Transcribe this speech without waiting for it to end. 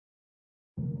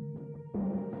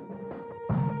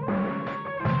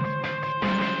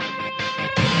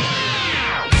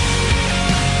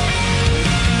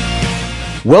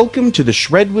Welcome to the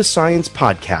Shred with Science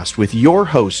podcast with your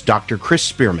host, Dr. Chris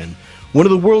Spearman, one of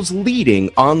the world's leading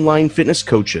online fitness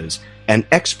coaches, an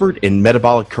expert in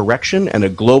metabolic correction, and a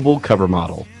global cover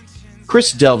model.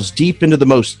 Chris delves deep into the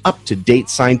most up-to-date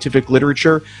scientific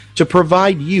literature to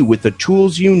provide you with the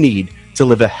tools you need to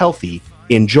live a healthy,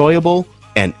 enjoyable,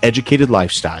 and educated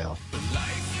lifestyle.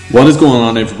 What is going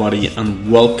on, everybody,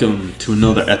 and welcome to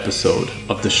another episode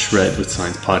of the Shred with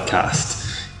Science podcast.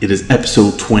 It is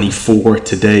episode 24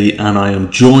 today, and I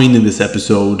am joined in this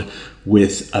episode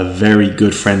with a very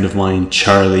good friend of mine,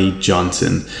 Charlie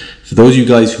Johnson. For those of you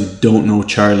guys who don't know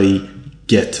Charlie,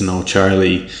 get to know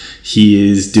Charlie. He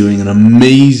is doing an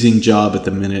amazing job at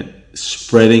the minute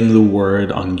spreading the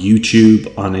word on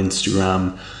YouTube, on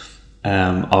Instagram,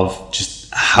 of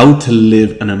just how to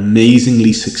live an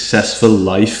amazingly successful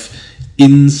life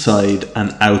inside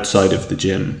and outside of the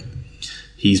gym.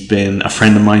 He's been a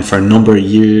friend of mine for a number of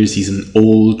years. He's an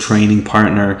old training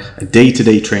partner, a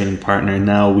day-to-day training partner.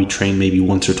 Now we train maybe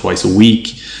once or twice a week.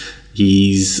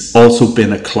 He's also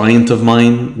been a client of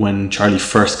mine when Charlie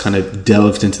first kind of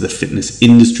delved into the fitness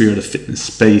industry or the fitness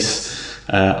space.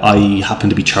 I happened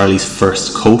to be Charlie's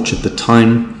first coach at the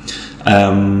time.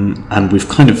 And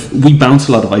we bounce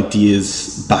a lot of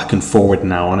ideas back and forward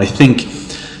now. And I think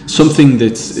something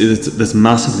that's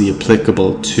massively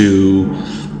applicable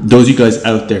to those of you guys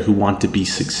out there who want to be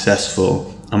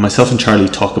successful, and myself and Charlie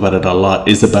talk about it a lot,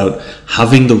 is about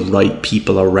having the right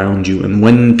people around you. And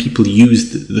when people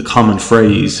use the common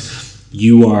phrase,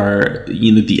 you are,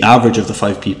 the average of the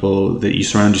 5 people that you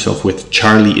surround yourself with,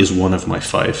 Charlie is one of my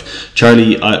 5.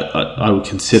 Charlie, I would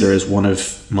consider as one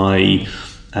of my,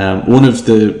 one of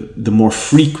the more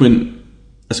frequent,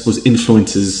 I suppose,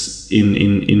 influences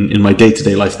in my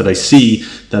day-to-day life that I see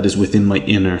that is within my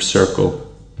inner circle.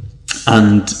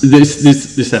 And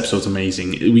this episode's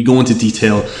amazing. We go into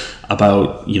detail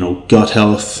about gut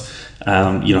health,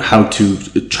 how to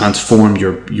transform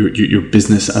your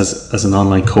business as an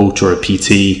online coach or a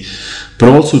PT, but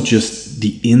also just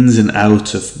the ins and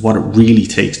outs of what it really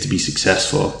takes to be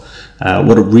successful,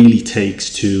 what it really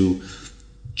takes to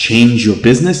change your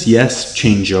business, yes,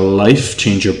 change your life,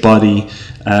 change your body,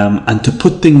 and to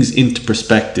put things into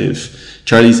perspective.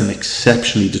 Charlie's an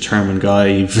exceptionally determined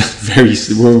guy.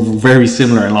 We're very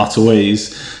similar in lots of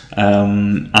ways,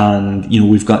 and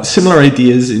we've got similar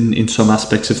ideas in some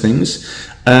aspects of things,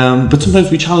 but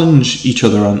sometimes we challenge each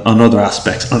other on other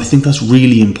aspects, and I think that's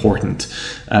really important.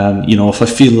 If I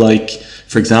feel like,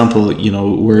 for example,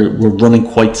 we're running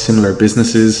quite similar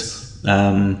businesses,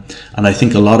 and I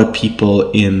think a lot of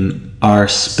people in our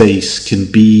space can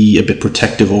be a bit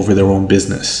protective over their own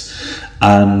business.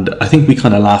 And I think we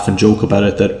kind of laugh and joke about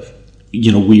it that,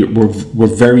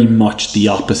 we're very much the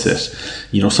opposite.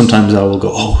 Sometimes I will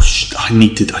go, I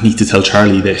need to tell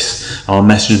Charlie this. I'll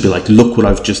message and be like, look what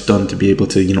I've just done to be able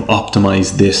to,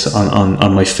 optimize this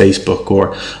on my Facebook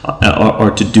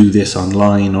or to do this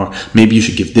online, or maybe you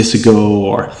should give this a go.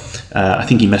 Or I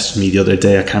think he messaged me the other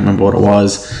day, I can't remember what it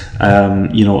was,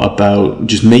 about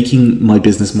just making my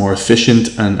business more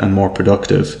efficient and more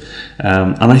productive.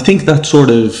 And I think that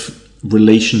sort of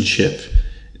relationship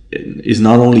is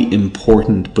not only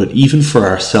important, but even for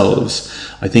ourselves.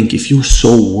 I think if you're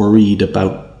so worried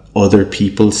about other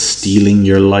people stealing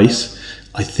your light,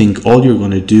 I think all you're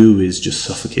going to do is just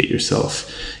suffocate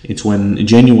yourself. It's when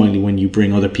you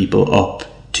bring other people up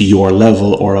to your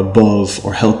level or above,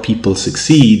 or help people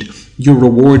succeed, you're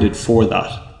rewarded for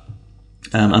that.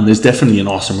 And there's definitely an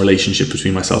awesome relationship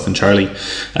between myself and Charlie.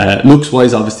 Looks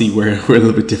wise, obviously, we're a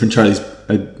little bit different. Charlie's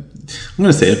I'm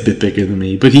going to say a bit bigger than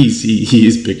me, but he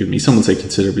is bigger than me. Some would say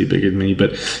considerably bigger than me,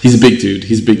 but he's a big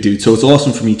dude. So it's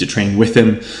awesome for me to train with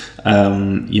him,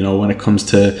 when it comes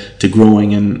to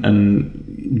growing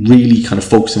and really kind of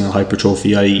focusing on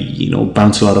hypertrophy. I,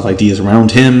 bounce a lot of ideas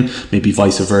around him, maybe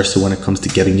vice versa when it comes to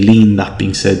getting lean. That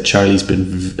being said, Charlie's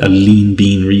been a lean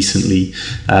bean recently.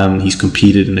 He's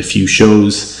competed in a few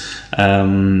shows,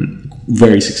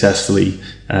 very successfully.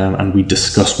 And we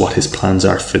discuss what his plans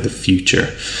are for the future.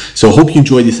 So I hope you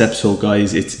enjoy this episode,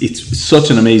 guys. It's such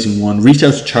an amazing one. Reach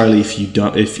out to Charlie if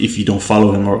you don't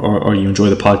follow him or you enjoy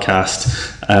the podcast,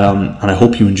 and I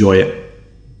hope you enjoy it.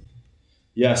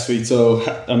 Yeah, sweet. So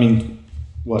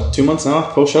 2 months now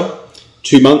post show?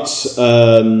 2 months?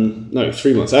 No,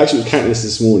 3 months. I actually was counting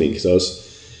this morning because I was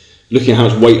looking at how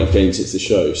much weight I've gained since the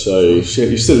show. So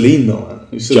you're still lean though, man.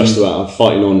 Just about. I'm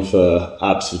fighting on for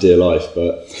abs for dear life,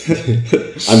 but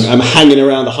I'm hanging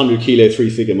around the 100 kilo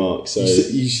 3-figure mark. So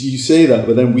you say that,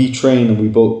 but then we train and we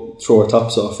both throw our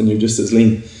tops off, and you're just as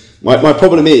lean. My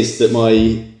problem is that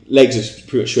my legs are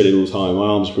pretty much shredded all the time. My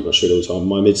arms are pretty much shredded all the time.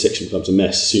 My midsection becomes a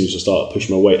mess as soon as I start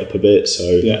pushing my weight up a bit. So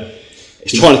yeah.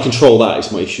 it's trying to control that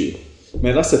is my issue.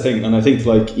 Man, that's the thing, and I think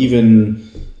like even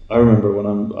I remember when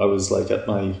I was like at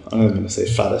my, I'm not going to say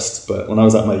fattest, but when I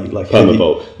was at my like perma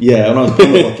bulk. Yeah, when I was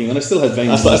perma bulking, and I still had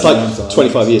veins. That's like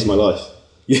 25 years of my life.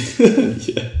 Yeah.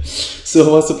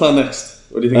 So what's the plan next?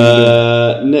 What do you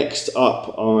think? Next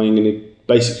up, I'm going to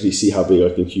basically see how big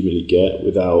I can humidly get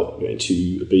without getting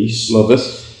too obese. Love it.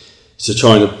 So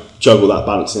trying to juggle that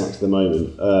balancing act at the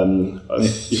moment.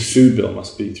 Your food bill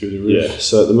must be through the roof. Yeah,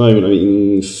 so at the moment I'm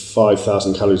eating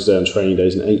 5,000 calories a day on training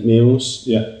days and 8 meals.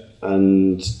 Yeah.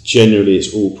 And generally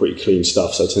it's all pretty clean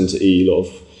stuff, so I tend to eat a lot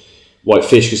of white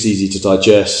fish because it's easy to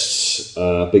digest,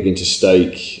 big into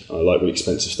steak. I like really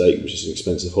expensive steak, which is an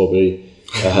expensive hobby.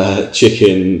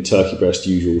 Chicken, turkey breast,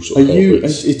 usual sort of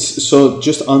favorites. It's so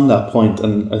just on that point,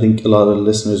 and I think a lot of the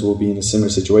listeners will be in a similar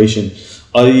situation.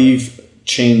 I've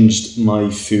changed my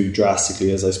food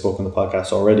drastically, as I spoke on the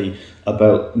podcast already,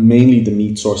 about mainly the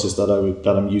meat sources that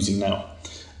I'm using now.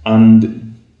 And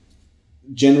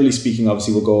generally speaking,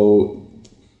 obviously we'll go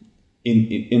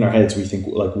in our heads, we think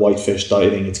like white fish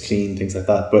dieting, it's clean, things like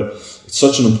that. But it's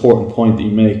such an important point that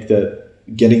you make,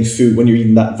 that getting food, when you're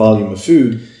eating that volume of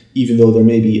food, even though there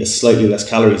may be a slightly less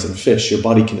calories in fish, your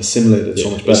body can assimilate it so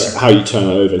much better. It's how you turn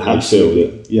it over and how you feel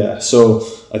it. Yeah, so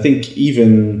I think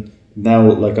even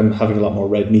now, like I'm having a lot more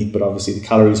red meat, but obviously the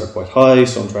calories are quite high,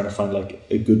 so I'm trying to find like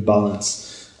a good balance.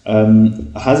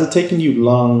 Has it taken you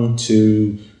long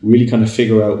to really kind of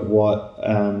figure out what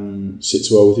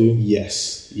sits well with you?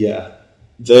 Yes, yeah.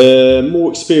 The more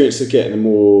experience I get and the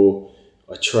more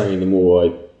I train, the more I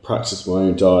practice my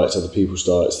own diets, other people's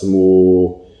diets, the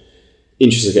more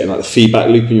interest I get in like the feedback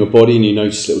loop in your body, and you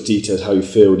notice little details, how you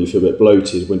feel. Do you feel a bit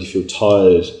bloated? When do you feel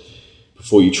tired?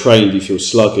 Before you train, do you feel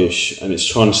sluggish? And it's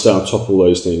trying to stay on top of all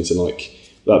those things, and like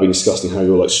without being disgusting, how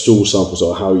your like stool samples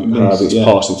are, how everything's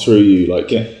passing through you.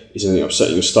 Like, is anything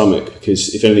upsetting your stomach?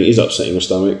 Because if anything is upsetting your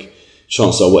stomach,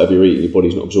 chances are whatever you're eating, your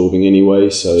body's not absorbing anyway.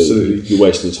 So you're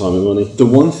wasting your time and money. The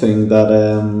one thing that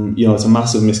it's a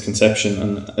massive misconception,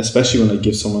 and especially when I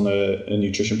give someone a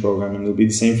nutrition program, and it'll be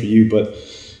the same for you, but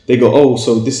they go, oh,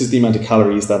 so this is the amount of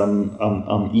calories that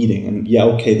I'm eating. And yeah,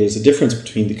 okay, there's a difference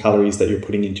between the calories that you're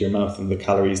putting into your mouth and the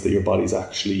calories that your body's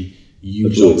actually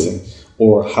utilizing,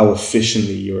 or how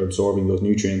efficiently you're absorbing those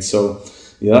nutrients. So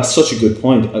yeah, that's such a good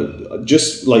point.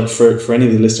 Just like for any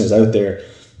of the listeners out there,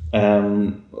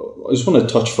 I just want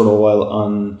to touch for a while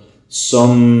on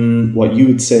some, what you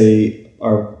would say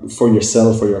are, for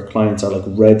yourself or your clients, are like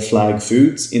red flag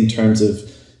foods in terms of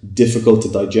difficult to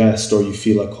digest, or you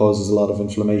feel like causes a lot of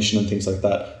inflammation and things like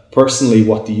that. Personally,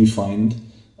 what do you find?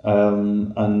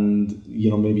 And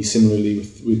maybe similarly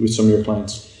with some of your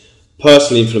clients.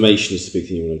 Personally, inflammation is the big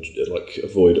thing you want to like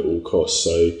avoid at all costs.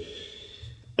 So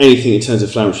anything in terms of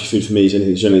inflammatory food for me is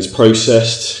anything generally is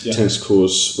processed. It tends to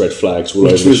cause red flags all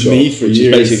over the shop. Which was me for years. Which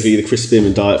is basically the Chris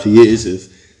Spearman diet for years of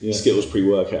Skittles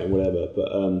pre-workout and whatever.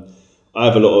 But I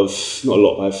have not a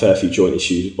lot, but I have a fair few joint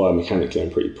issues. Biomechanically,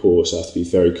 I'm pretty poor, so I have to be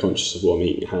very conscious of what I'm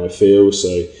eating and how I feel. So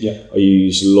I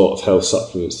use a lot of health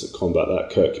supplements that combat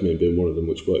that, curcumin being one of them,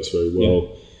 which works very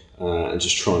well. And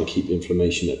just trying to keep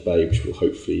inflammation at bay, which will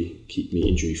hopefully keep me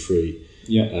injury-free.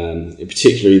 In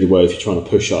particular, either way, if you're trying to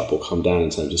push up or come down in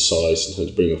terms of size, in terms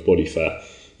of bringing off body fat,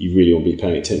 you really want to be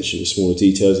paying attention to smaller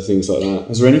details and things like that.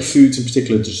 Is there any foods in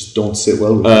particular that just don't sit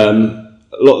well with you?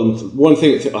 A lot of them. One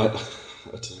thing that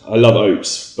I love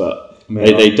oats, but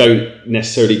they don't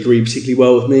necessarily agree particularly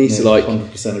well with me. So like,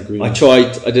 100% agree.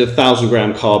 I did a 1,000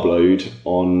 gram carb load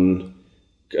on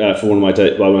for one of my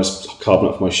days. Well, I was carbing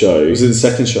up for my show. Was it the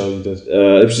second show you did?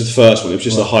 It was just the first one. It was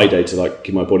just a high day to like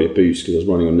give my body a boost because I was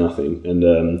running on nothing.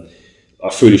 And I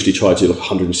foolishly tried to do like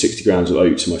 160 grams of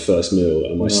oats in my first meal,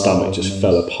 and my stomach just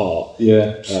fell apart.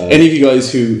 Any of you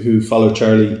guys who follow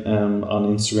Charlie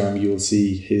on Instagram, you will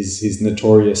see his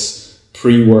notorious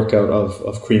pre-workout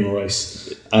of cream of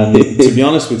rice. And to be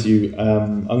honest with you,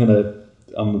 I'm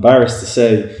embarrassed to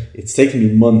say it's taken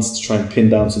me months to try and pin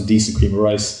down some decent cream of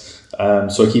rice.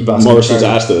 So I keep asking Morrison's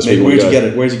asked us, where'd you get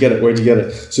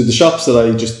it? So the shops that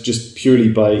I just purely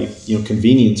by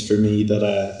convenience for me that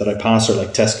I pass are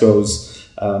like Tesco's,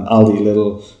 Aldi,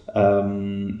 Lidl,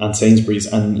 and Sainsbury's,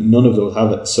 and none of those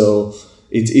have it. So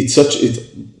it's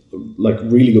like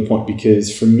really good point,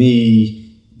 because for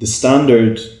me the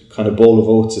standard kind of bowl of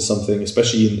oats is something,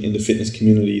 especially in the fitness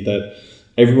community, that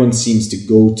everyone seems to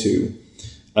go to.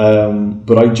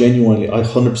 But I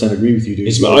 100% agree with you, dude.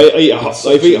 If I eat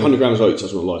 100 grams of oats, I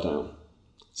just want to lie down.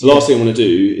 So the last thing I want to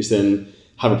do is then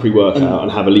have a pre-workout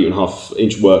and have a 1.5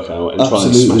 inch workout and try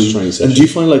and smash a training session. And do you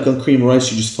find like on cream of rice,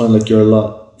 you just find like you're a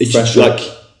lot fresher? Like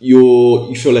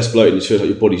you feel less bloated, and it feels like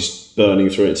your body's burning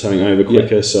through it and turning over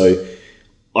quicker. So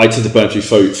I tend to burn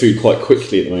through food quite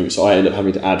quickly at the moment, so I end up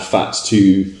having to add fats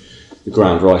to the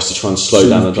ground rice to try and slow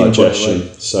down the digestion.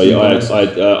 Butter, right? So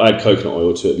I add coconut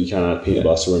oil to it, but you can add peanut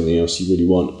butter or anything else you really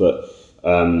want. But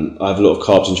I have a lot of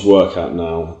carbs into workout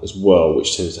now as well,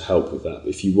 which tends to help with that. But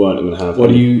if you weren't, I'm going to have...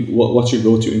 What's your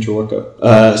go-to intra-workout?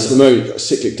 So the moment,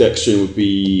 cyclic dextrin would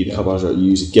be the carbohydrate you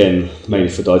use, again, mainly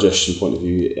for digestion point of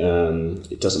view.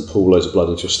 It doesn't pull loads of blood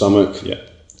into your stomach. Yeah.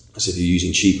 So if you're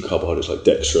using cheaper carbohydrates like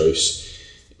dextrose,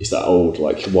 it's that old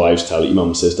wives' tale that your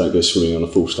mum says don't go swimming on a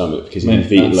full stomach because if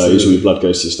you've eaten loads, all your blood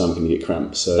goes to your stomach and you get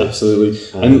cramps. So absolutely.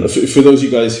 And for those of you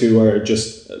guys who are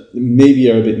just maybe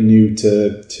are a bit new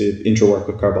to intra-work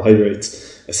with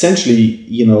carbohydrates, essentially,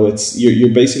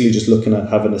 you're basically just looking at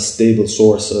having a stable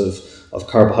source of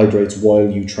carbohydrates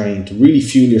while you train to really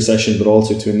fuel your session, but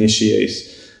also to initiate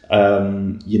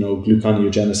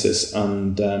gluconeogenesis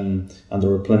and the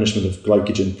replenishment of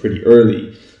glycogen pretty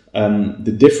early.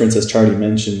 The difference, as Charlie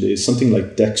mentioned, is something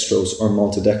like dextrose or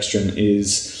maltodextrin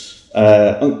is,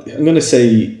 I'm going to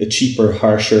say, a cheaper,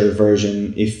 harsher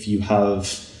version if you have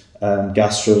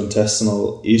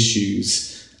gastrointestinal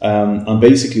issues. And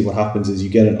basically what happens is you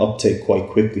get an uptake quite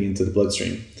quickly into the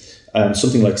bloodstream.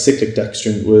 Something like cyclic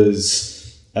dextrin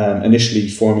was initially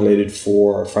formulated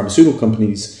for pharmaceutical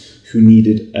companies who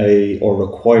needed or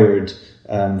required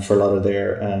for a lot of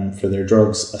their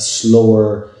drugs a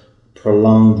slower,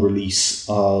 prolonged release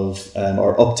of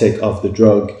or uptake of the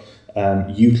drug,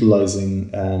 utilizing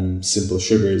simple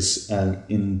sugars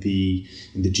in the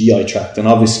GI tract. And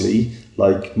obviously,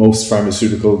 like most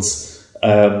pharmaceuticals,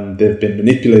 they've been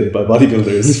manipulated by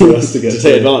bodybuilders for us to get to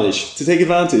take advantage. To take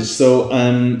advantage. So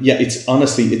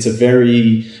it's a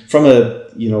very, from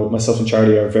myself and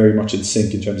Charlie are very much in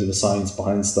sync in terms of the science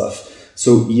behind stuff.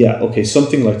 So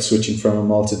something like switching from a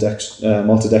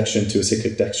maltodextrin to a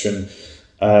cyclic dextrin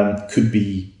could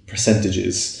be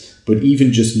percentages, but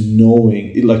even just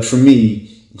knowing, like for me,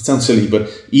 it sounds silly, but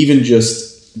even just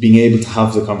being able to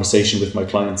have the conversation with my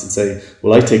clients and say,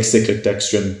 well, I take cyclic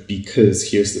dextrin because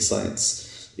here's the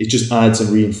science. It just adds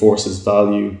and reinforces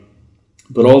value.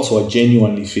 But also I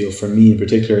genuinely feel, for me in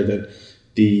particular, that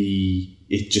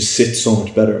it just sits so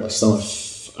much better in my stomach.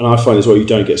 And I find as well, you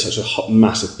don't get such a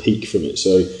massive peak from it.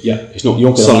 So it's not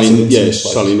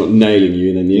suddenly not nailing you,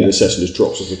 and then the session just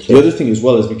drops off the cliff. The other thing as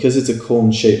well is because it's a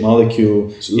cone-shaped molecule,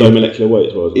 it's low molecular weight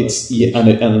as well. And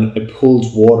it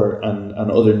pulls water and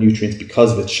other nutrients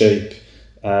because of its shape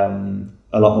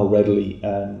a lot more readily,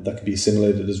 that can be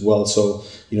assimilated as well. So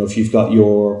if you've got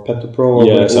your Pepto-Pro or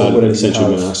whatever essential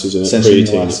amino acids in it,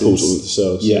 creatine, it pulls all of the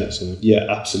cells. Yeah,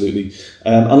 absolutely.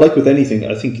 And like with anything,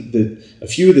 I think that a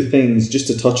few of the things just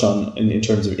to touch on in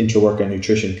terms of intra-workout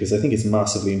nutrition, because I think it's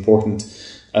massively important,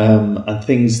 and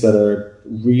things that are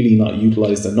really not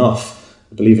utilized enough,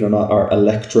 believe it or not, are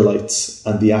electrolytes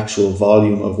and the actual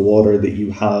volume of water that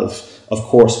you have, of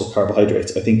course, with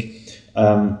carbohydrates. I think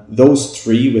those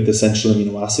three with essential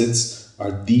amino acids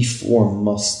are the four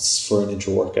musts for an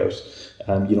intra-workout.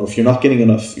 If you're not getting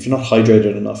enough, if you're not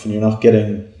hydrated enough, and you're not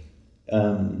getting,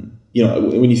 when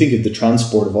you think of the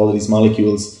transport of all of these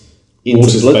molecules into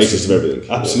the bloodstream, the basis of everything.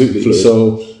 Absolutely. Yeah,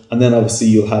 so, and then obviously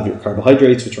you'll have your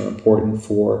carbohydrates, which are important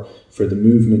for the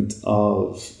movement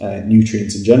of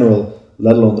nutrients in general,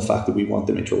 let alone the fact that we want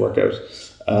them intra-workout.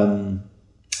 And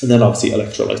then obviously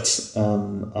electrolytes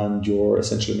and your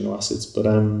essential amino acids. But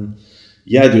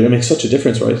it makes such a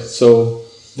difference, right? So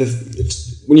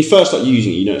when you first start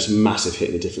using it, it's a massive hit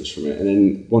in the difference from it. And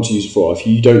then once you use it for, if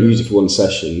you don't use it for one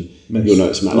session, you'll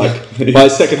notice, man. Like by the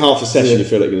second half of the session, you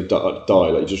feel like you're going to die,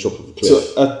 like you just drop off a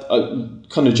cliff. So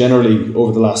kind of generally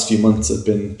over the last few months, I've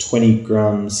been 20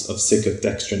 grams of cyclic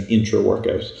dextrin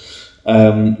intra-workout.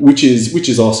 Which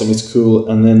is awesome. It's cool.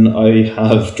 And then I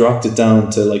have dropped it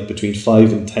down to like between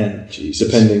 5 and 10,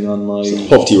 depending on my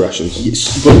poverty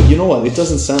rations. But you know what? It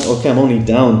doesn't sound okay. I'm only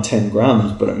down 10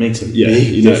 grams, but it makes a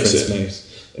big difference, mate.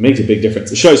 It makes a big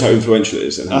difference. It shows how influential it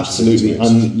is. And absolutely.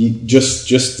 And just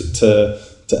to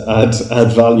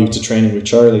add value to training with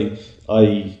Charlie,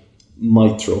 I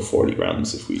might throw 40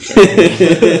 grams if we train.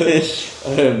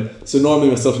 So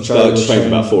normally myself and Charlie will train for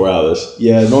about 4 hours.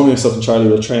 Yeah, normally myself and Charlie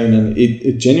will train, and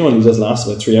it genuinely does last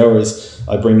about 3 hours.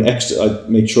 I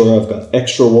make sure I've got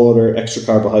extra water, extra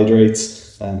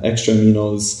carbohydrates, extra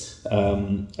aminos,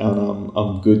 and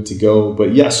I'm good to go.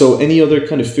 But yeah, so any other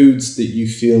kind of foods that you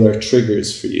feel are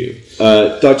triggers for you?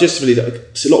 Digestively,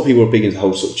 so a lot of people are big into the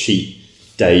whole sort of cheat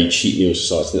meal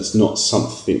society. That's not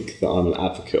something that I'm an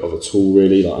advocate of at all,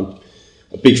 really. Like, I'm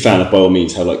a big fan of, by all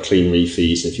means, have like clean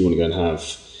refeeds. And if you want to go and have,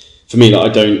 for me, like,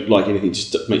 I don't like anything that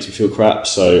just makes me feel crap.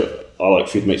 So I like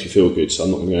food that makes me feel good. So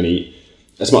I'm not going to go and eat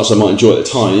as much as I might enjoy it at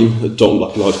the time, don't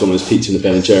like a large Domino's pizza and a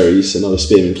Ben and Jerry's, another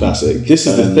Spearman classic. This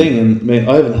is the thing, and mate,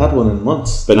 I haven't had one in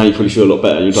months. But now you probably feel a lot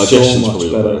better. Your digestion's probably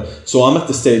a lot better. So I'm at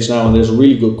the stage now, and there's a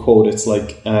really good quote. It's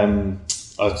like, we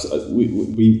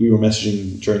were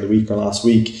messaging during the week or last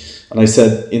week, and I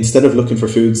said, instead of looking for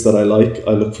foods that I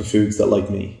look for foods that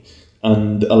like me.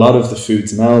 And a lot of the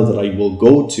foods now that I will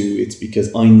go to, it's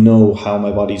because I know how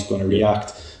my body's going to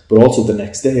react. But also the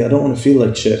next day, I don't want to feel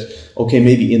like shit. Okay,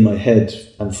 maybe in my head,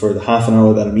 and for the half an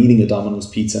hour that I'm eating a Domino's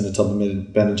pizza and a tub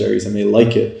of Ben and Jerry's, I may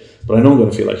like it, but I know I'm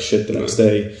going to feel like shit the next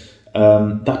day.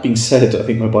 That being said, I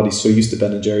think my body's so used to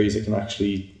Ben and Jerry's, it can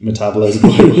actually metabolize it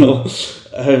quite well.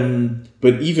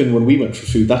 But even when we went for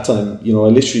food that time, I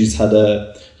literally just had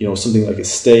something like a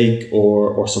steak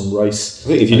or some rice. I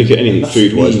think if you look at anything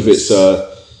food-wise, if it's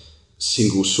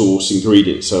single source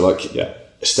ingredients, so like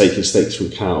a steak and steaks from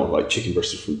cow, like chicken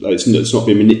breast from, it's not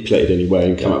being manipulated anyway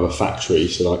and come out of a factory.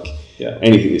 So like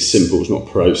anything that's simple, is not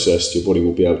processed, your body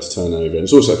will be able to turn over. And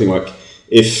it's also a thing like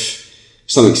if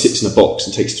something sits in a box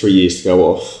and takes 3 years to go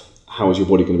off, how is your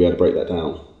body going to be able to break that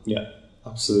down? Yeah,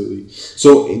 absolutely.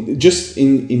 So just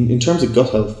in terms of gut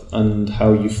health and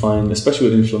how you find, especially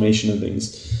with inflammation and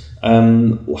things,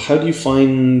 how do you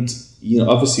find,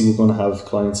 obviously we're going to have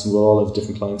clients, and we'll all have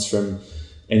different clients, from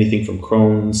anything from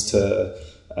Crohn's to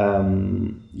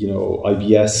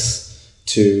IBS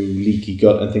to leaky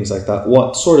gut and things like that.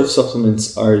 What sort of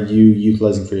supplements are you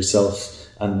utilizing for yourself,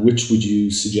 and which would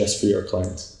you suggest for your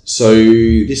clients? So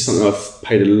this is something I've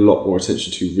paid a lot more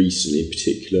attention to recently, in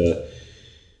particular.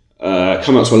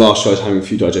 Coming out to my last show, I was having a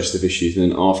few digestive issues, and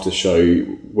then after the show,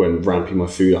 when ramping my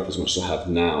food up as much as I have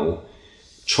now,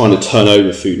 trying to turn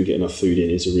over food and get enough food in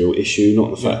is a real issue. Not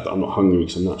the fact that I'm not hungry,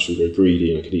 because I'm naturally very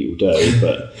greedy and I could eat all day,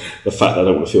 but the fact that I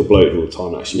don't want to feel bloated all the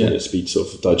time, I actually want it to be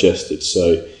sort of digested.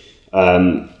 So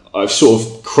I've sort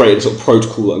of created a sort of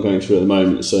protocol that I'm going through at the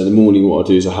moment. So in the morning, what I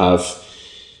do is I have,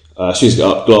 as soon as I get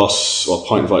up, a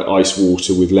pint of like ice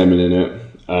water with lemon in it.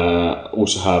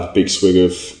 Also have a big swig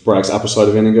of Bragg's apple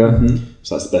cider vinegar.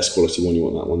 So that's the best quality one, you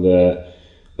want that one there.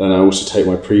 Then I also take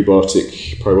my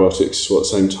probiotics at the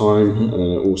same time, and then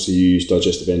I also use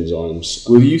digestive enzymes.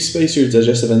 Will you space your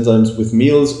digestive enzymes with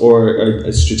meals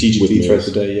or strategically throughout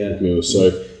the day? With meals.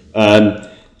 So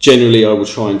generally I will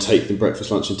try and take them breakfast,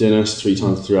 lunch and dinner, so 3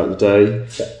 times throughout the day.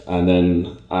 And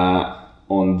then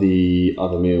on the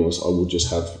other meals I will just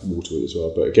have water with it as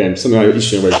well. But again, something I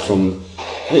initially read from,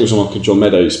 I think it was on John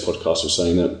Meadows' podcast, was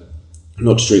saying that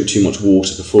not to drink too much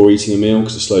water before eating a meal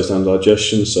because it slows down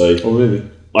digestion. So really?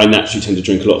 I naturally tend to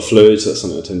drink a lot of fluids. That's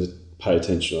something I tend to pay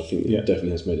attention. I think it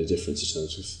definitely has made a difference in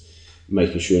terms of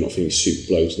making sure you're not feeling super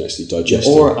bloated and actually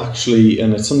digesting. Or actually,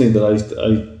 and it's something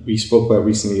that we spoke about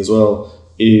recently as well,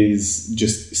 is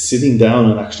just sitting down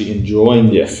and actually enjoying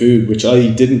the food, which I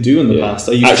didn't do in the past.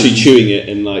 I used actually chewing it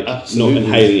and like not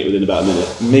inhaling it within about a minute.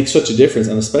 It makes such a difference,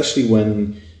 and especially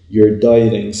when you're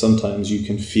dieting, sometimes you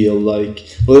can feel like,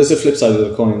 well, there's the flip side of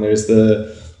the coin. There's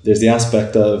the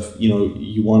aspect of,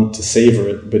 you want to savor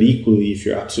it, but equally if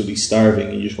you're absolutely starving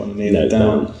and you just want to nail it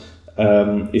down,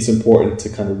 it's important to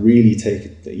kind of really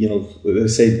take, they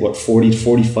say 40 to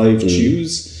 45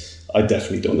 chews. I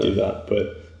definitely don't do that,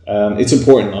 but it's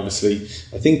important, obviously.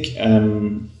 I think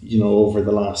over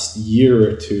the last year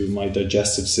or two, my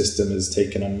digestive system has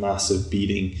taken a massive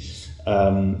beating.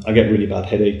 I get really bad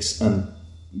headaches, and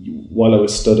while I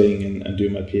was studying and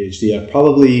doing my PhD, I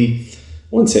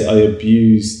wouldn't say I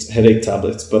abused headache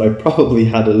tablets, but I probably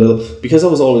had a little, because I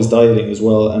was always dieting as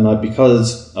well, and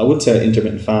because I wouldn't say I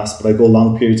intermittent fast, but I go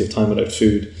long periods of time without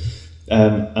food,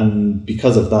 and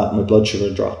because of that, my blood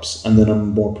sugar drops, and then I'm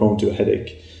more prone to a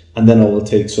headache, and then I will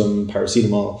take some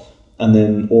paracetamol, and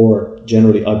then, or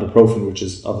generally ibuprofen, which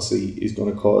is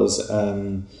going to cause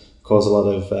a lot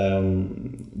of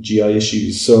GI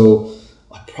issues. So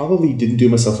I probably didn't do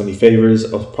myself any favors.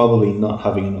 I was probably not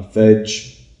having enough veg,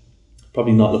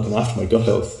 probably not looking after my gut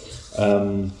health,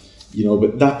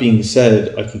 but that being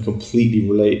said, I can completely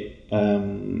relate,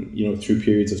 through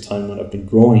periods of time when I've been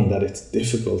growing, that it's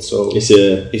difficult. So it's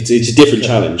a different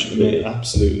challenge.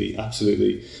 Absolutely.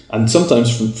 And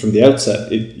sometimes from the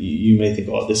outset, you may think,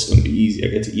 oh, this is going to be easy, I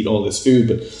get to eat all this food,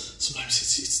 but sometimes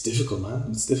it's difficult, man.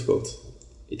 It's difficult.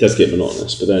 It does get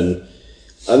monotonous, but then,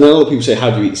 and then a lot of people say, how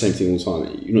do you eat the same thing all the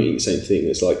time? You're not eating the same thing.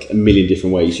 There's like a million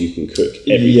different ways you can cook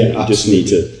everything. You just need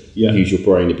to use your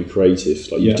brain to be creative,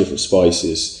 use different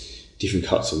spices, different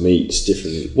cuts of meats,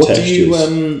 different textures.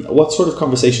 What sort of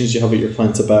conversations do you have with your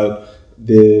clients about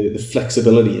the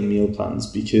flexibility in meal plans?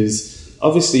 Because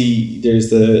obviously there's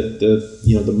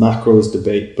the macros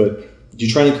debate, but do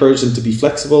you try and encourage them to be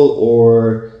flexible,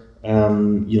 or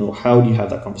How do you have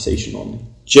that conversation normally?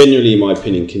 Generally, in my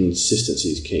opinion, consistency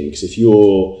is king. Because if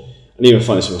you're, and even I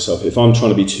find this for myself, if I'm trying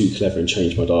to be too clever and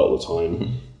change my diet all the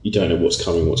time, you don't know what's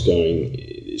coming, what's going.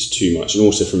 It's too much. And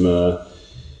also from a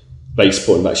base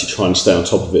point of actually trying to stay on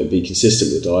top of it and be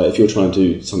consistent with the diet, if you're trying to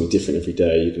do something different every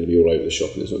day, you're going to be all over the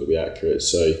shop and it's not going to be accurate.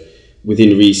 So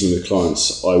within reason with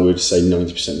clients, I would say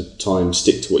 90% of the time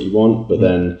stick to what you want, but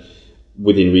then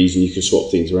within reason you can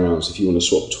swap things around. So if you want to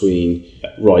swap between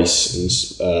rice and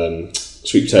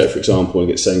sweet potato, for example, and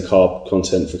get the same carb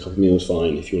content for a couple of meals,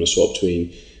 fine. If you want to swap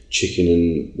between chicken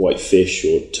and white fish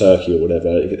or turkey or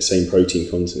whatever, you get the same protein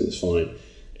content, it's fine.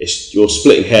 You're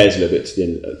splitting hairs a little bit to the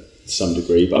end, to some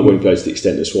degree, but I wouldn't go to the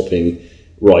extent of swapping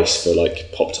rice for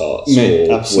like Pop-Tarts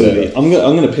or absolutely. whatever.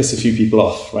 I'm going to piss a few people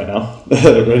off right now.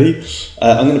 Ready?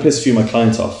 I'm going to piss a few of my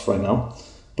clients off right now.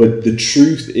 But the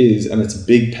truth is, and it's a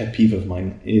big pet peeve of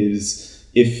mine, is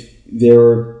if there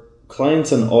are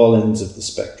clients on all ends of the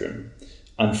spectrum,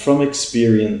 and from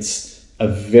experience, a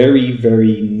very,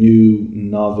 very new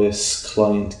novice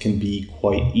client can be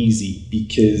quite easy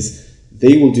because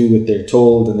they will do what they're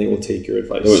told and they will take your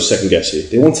advice. They won't second guess you.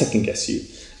 They won't second guess you.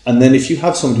 And then if you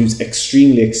have someone who's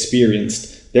extremely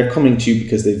experienced, they're coming to you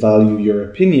because they value your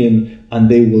opinion and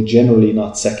they will generally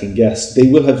not second guess. They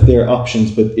will have their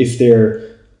options, but if they're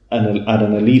at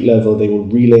an elite level, they will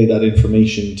relay that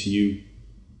information to you.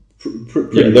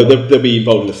 They'll be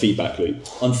involved in the feedback loop.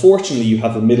 Unfortunately, you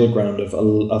have a middle ground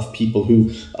of people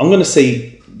who, I'm going to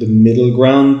say the middle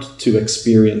ground to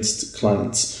experienced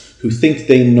clients who think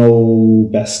they know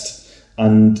best,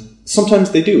 and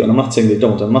sometimes they do, and I'm not saying they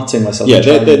don't. I'm not saying myself. Yeah,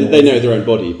 they know their own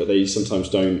body, but they sometimes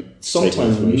don't.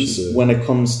 Sometimes when it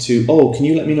comes to, can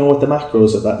you let me know what the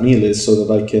macros of that meal is so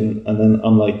that I can, and then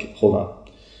I'm like, hold on.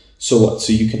 So what?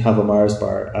 So you can have a Mars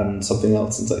bar and something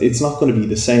else. It's not going to be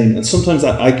the same. And sometimes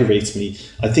that aggravates me.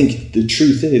 I think the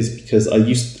truth is because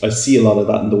I see a lot of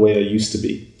that in the way I used to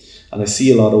be. And I see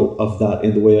a lot of that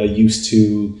in the way I used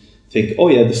to think,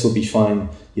 this will be fine.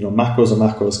 Macros are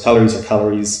macros, calories are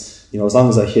calories. As long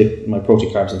as I hit my protein,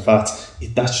 carbs and fats,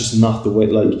 that's just not the way,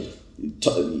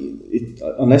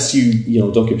 unless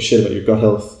you don't give a shit about your gut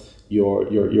health,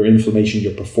 your inflammation,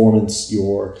 your performance,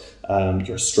 your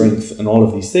strength, and all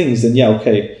of these things, then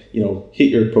hit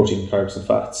your protein, carbs, and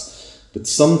fats. But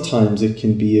sometimes it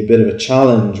can be a bit of a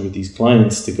challenge with these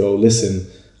clients to go, listen,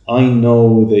 I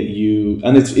know that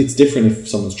and it's different if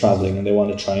someone's traveling and they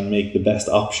want to try and make the best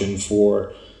option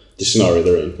for the scenario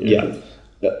they're in. Yeah.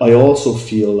 I also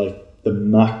feel like the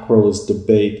macros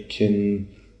debate can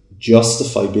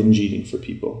justify binge eating for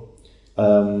people.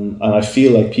 And I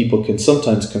feel like people can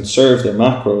sometimes conserve their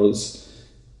macros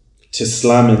to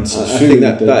slam into food.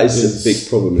 I think that is a big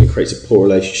problem, and it creates a poor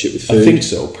relationship with food. I think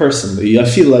so, personally. I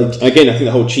feel like... Again, I think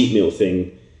the whole cheat meal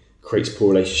thing creates a poor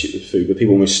relationship with food, but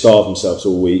people almost starve themselves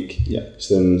all week. Yeah.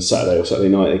 So then Saturday or Saturday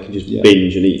night, they can just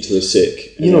binge and eat till they're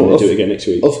sick, and then they do it again next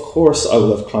week. Of course, I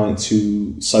will have clients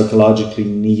who psychologically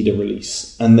need a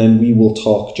release, and then we will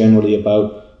talk generally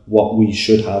about what we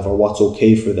should have or what's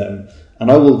okay for them.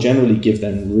 And I will generally give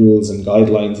them rules and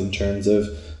guidelines in terms of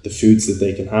the foods that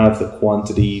they can have, the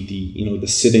quantity, the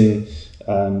sitting,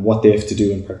 what they have to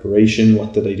do in preparation,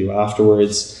 what do they do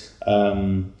afterwards,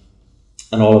 and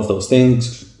all of those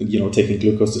things. Taking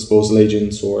glucose disposal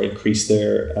agents or increase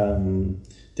their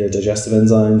digestive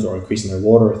enzymes or increasing their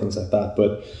water or things like that.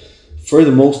 But for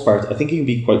the most part, I think it can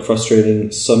be quite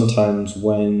frustrating sometimes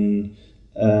when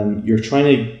you're trying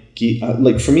to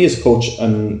for me as a coach,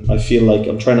 and I feel like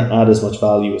I'm trying to add as much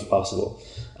value as possible.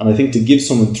 And I think to give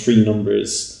someone three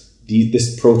numbers,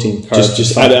 this protein, carbs,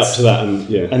 just add it up to that,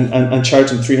 and charge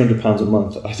them £300 a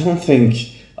month. I don't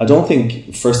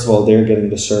think first of all they're getting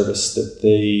the service that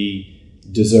they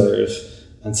deserve,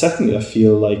 and secondly, I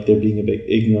feel like they're being a bit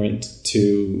ignorant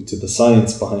to the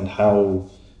science behind how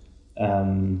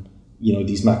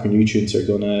these macronutrients are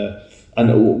gonna. And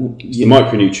the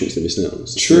micronutrients they're missing out on.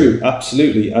 True,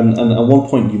 absolutely. And one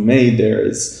point you made there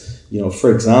is,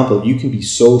 for example, you can be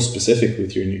so specific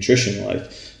with your nutrition.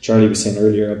 Like Charlie was saying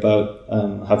earlier about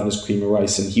having his cream of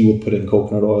rice, and he will put in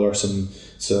coconut oil or some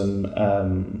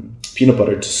peanut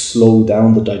butter to slow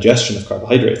down the digestion of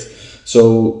carbohydrates.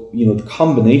 So, the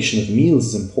combination of meals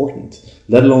is important,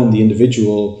 let alone the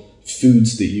individual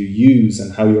foods that you use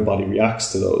and how your body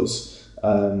reacts to those.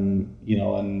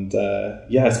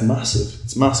 It's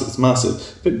massive. It's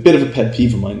massive. Bit of a pet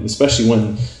peeve of mine, especially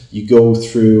when you go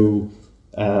through,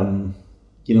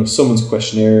 someone's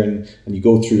questionnaire and you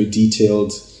go through a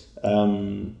detailed,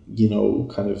 kind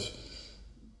of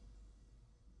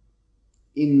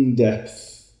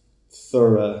in-depth,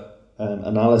 thorough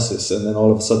analysis, and then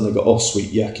all of a sudden they go, "Oh,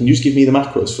 sweet, yeah. Can you just give me the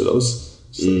macros for those?"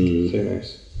 It's like, okay,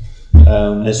 mate.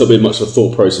 And it's not been much of a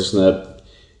thought process in there.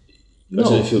 No. I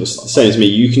don't know if you feel the same as me.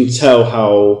 You can tell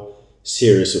how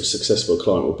serious or successful a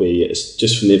client will be. It's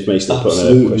just from the information they put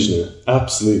on a questionnaire.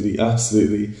 Absolutely.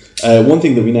 One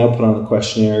thing that we now put on the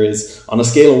questionnaire is, on a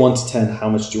scale of 1 to 10, how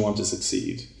much do you want to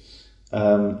succeed?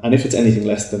 And if it's anything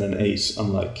less than an 8,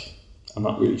 I'm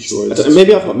not really sure.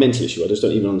 Maybe I've got a mental issue. I just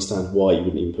don't even understand why you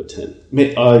wouldn't even put 10.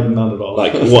 Not at all.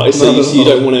 Like, what? So you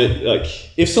don't want to, like...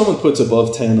 If someone puts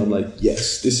above 10, I'm like,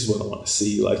 yes, this is what I want to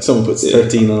see. Like, someone puts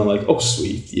 13 and I'm like, oh,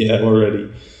 sweet. Yeah,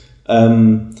 already.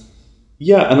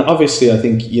 Yeah, and obviously I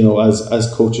think,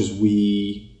 as coaches,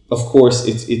 of course,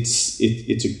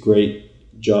 it's a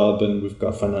great job and we've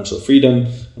got financial freedom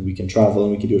and we can travel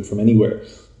and we can do it from anywhere.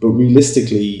 But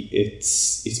realistically,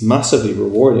 it's massively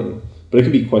rewarding. But it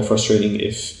can be quite frustrating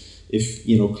if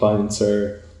clients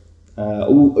are.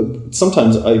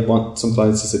 Sometimes I want some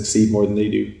clients to succeed more than they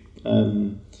do.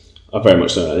 I very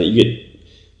much know. You get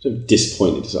sort of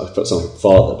disappointed. I felt something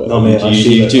father, but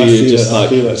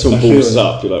someone balls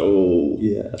up. You're like, oh,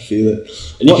 yeah, I feel it,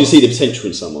 and you can see the potential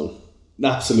in someone.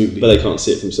 Absolutely, but they can't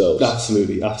see it for themselves.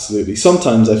 Absolutely.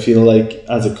 Sometimes I feel like,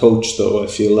 as a coach, though, I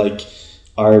feel like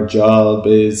our job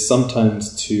is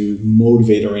sometimes to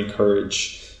motivate or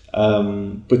encourage.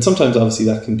 But sometimes, obviously,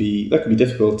 that can be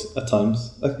difficult at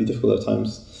times. What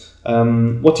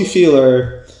do you feel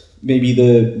are maybe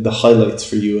the highlights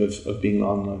for you of being an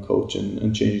online coach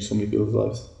and changing so many people's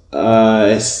lives?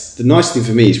 It's the nice thing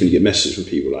for me is when you get messages from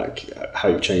people like how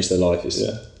you've changed their life. It's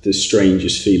the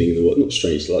strangest feeling in the world. Not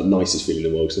strange, like nicest feeling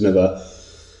in the world. Because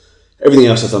everything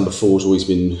else I've done before has always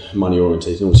been money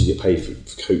oriented. And obviously you get paid for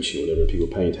coaching or whatever, people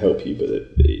are paying to help you, but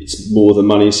it's more than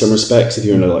money in some respects. If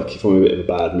you're in if I'm in a bit of a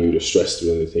bad mood or stressed or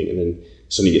anything, and then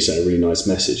suddenly you get sent a really nice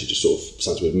message, it just sort of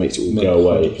sounds weird, makes it all go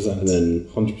away, 100%, and then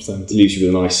 100% it leaves you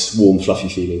with a nice, warm, fluffy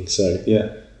feeling. So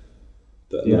yeah,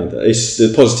 it's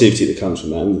the positivity that comes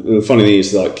from that. And the funny thing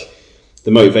is, like,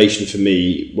 the motivation for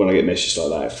me when I get messages like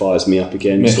that, it fires me up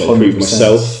again to improve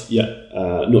myself.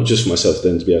 Not just for myself,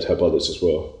 then to be able to help others as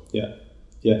well.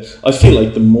 Yeah, I feel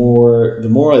like the more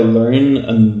I learn,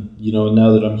 and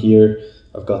now that I'm here,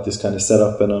 I've got this kind of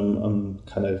setup, and I'm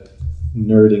kind of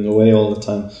nerding away all the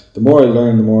time. The more I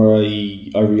learn, the more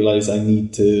I realize I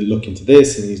need to look into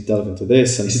this and I need to delve into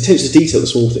this. And it's attention to detail, the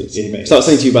small things. Start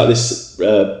saying to you about this.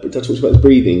 I talked about the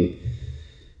breathing.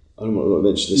 I don't know what I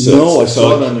mentioned this. I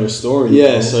saw it on your story.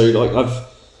 Yeah, so like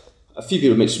a few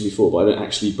people have mentioned before, but I don't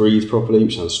actually breathe properly,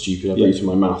 which sounds stupid. I breathe through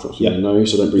my mouth, not through my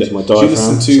nose. So I don't breathe through my diaphragm. You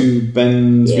listen to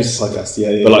Ben's podcast,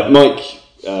 But like Mike,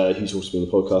 who's also been on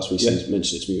the podcast recently,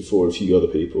 mentioned it to me before, and a few other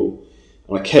people.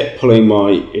 And I kept pulling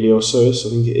my iliopsoas, I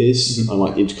think it is, and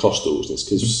like intercostals. And it's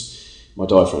because my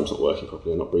diaphragm's not working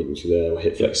properly. I'm not breathing through there. My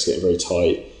hip flex is getting very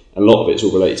tight, and a lot of it's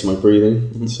all related to my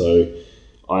breathing. So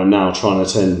I'm now trying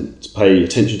to pay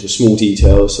attention to small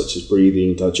details such as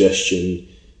breathing, digestion,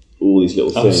 all these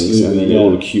little things, and then they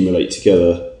all accumulate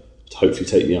together to hopefully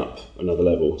take me up another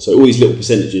level. So all these little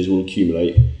percentages will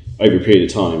accumulate over a period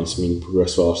of time, so we can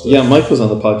progress faster. Yeah, Mike was on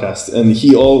the podcast, and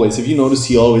he always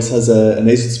has a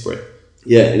nasal spray.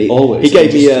 Yeah, and he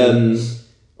gave me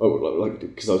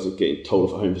because I was getting told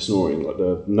off at home for snoring, like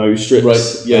the nose strips, right?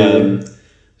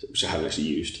 Which I haven't actually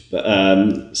used, but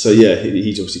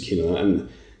he's obviously keen on that, and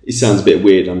it sounds a bit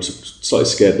weird. I'm slightly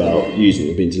scared about using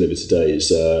them being delivered today.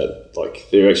 Is like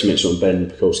they were actually mentioned on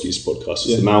Ben Pekulski's podcast,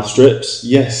 the mouth strips.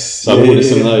 Yes, so I've ordered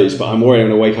some of those, but I'm worried I'm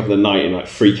going to wake up in the night and like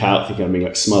freak out thinking I'm being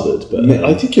like smothered. But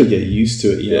I think you'll get used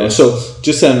to it. You know? So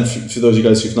just for those of you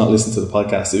guys who've not listened to the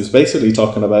podcast, it was basically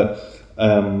talking about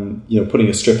putting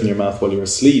a strip in your mouth while you're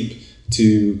asleep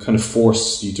to kind of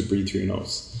force you to breathe through your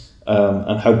nose,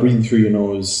 and how breathing through your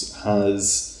nose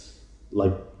has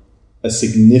like a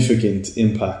significant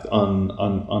impact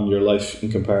on your life in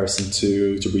comparison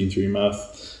to breathing through your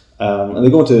mouth. And they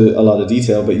go into a lot of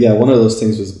detail, but one of those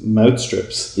things was mouth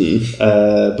strips.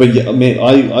 But yeah,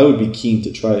 I would be keen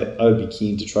to try it. I would be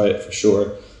keen to try it for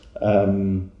sure.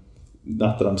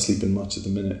 Not that I'm sleeping much at the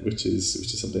minute, which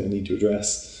is something I need to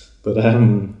address. But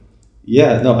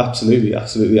absolutely.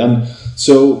 And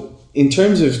so in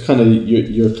terms of kind of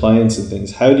your clients and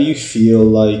things, how do you feel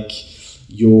like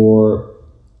your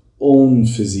own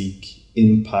physique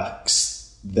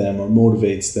impacts them or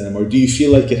motivates them, or do you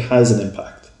feel like it has an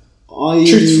impact? I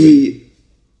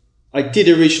did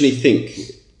originally think,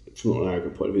 from an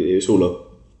arrogant point of view, it's all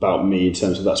about me in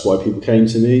terms of that's why people came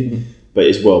to me, but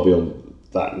it's well beyond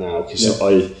that now, because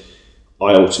I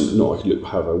ultimately, I could look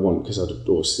however I want, because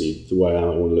obviously the way I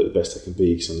want to look the best I can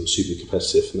be, because I'm super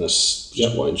competitive and that's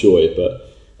just what I enjoy. But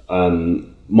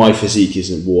my physique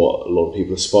isn't what a lot of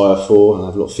people aspire for, and I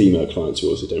have a lot of female clients who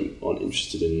also aren't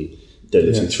interested in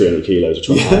deadlifting 300 kilos or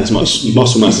trying to have as much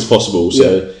muscle mass as possible.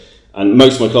 So, and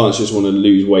most of my clients just want to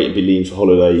lose weight and be lean for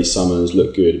holidays, summers,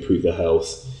 look good, improve their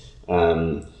health.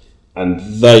 And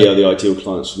they are the ideal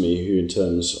clients for me, who in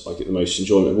terms I get the most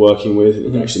enjoyment working with.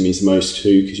 It actually means the most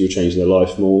too, because you're changing their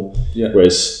life more.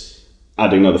 Whereas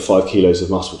adding another 5 kilos of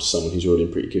muscle to someone who's already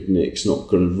in pretty good nick is not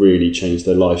going to really change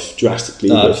their life drastically.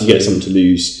 But if you get someone to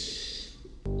lose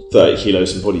 30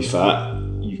 kilos in body fat,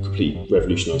 you completely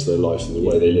revolutionise their life and the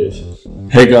way they live.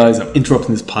 Hey guys, I'm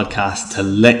interrupting this podcast to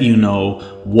let you know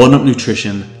One Up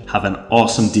Nutrition have an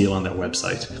awesome deal on their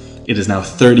website. It is now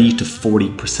 30 to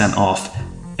 40% off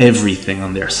everything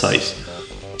on their site.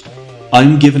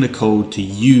 I'm given a code to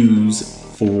use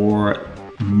for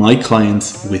my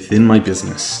clients within my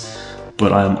business,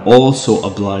 but I am also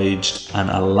obliged and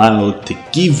allowed to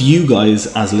give you guys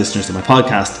as listeners to my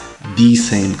podcast the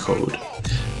same code.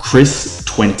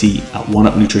 Chris20 at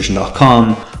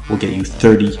oneupnutrition.com will get you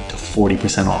 30 to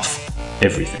 40% off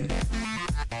everything.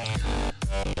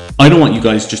 I don't want you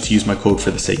guys just to use my code for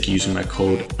the sake of using my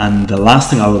code, and the last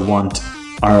thing I would want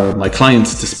are my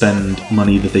clients to spend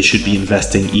money that they should be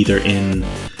investing either in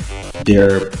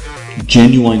their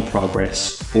genuine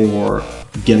progress or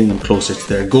getting them closer to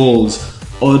their goals,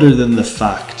 other than the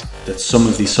fact that some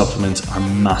of these supplements are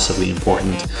massively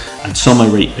important and some I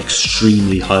rate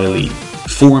extremely highly.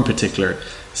 4 in particular,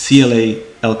 CLA,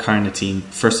 L-carnitine,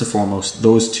 first and foremost,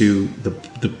 those two,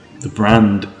 the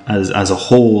brand as a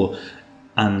whole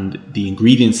and the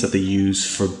ingredients that they use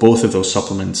for both of those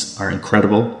supplements are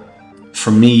incredible.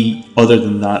 For me, other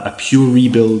than that, a Pure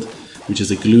Rebuild, which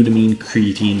is a glutamine,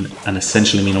 creatine and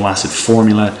essential amino acid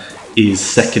formula, is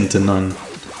second to none.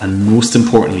 And most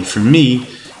importantly for me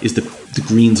is the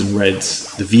greens and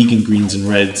reds, the vegan greens and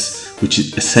reds, which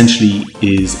essentially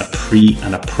is a pre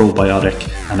and a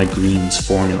probiotic and a greens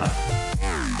formula.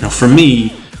 Now for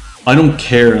me, I don't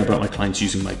care about my clients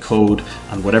using my code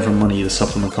and whatever money the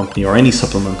supplement company or any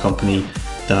supplement company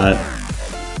that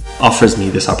offers me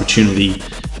this opportunity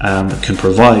can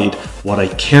provide. What I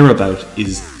care about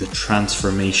is the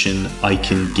transformation I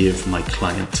can give my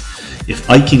client. If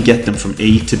I can get them from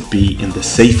A to B in the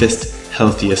safest,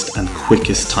 healthiest and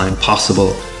quickest time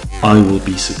possible, I will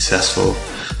be successful.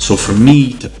 So for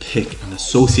me to pick and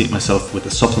associate myself with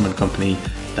a supplement company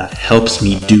that helps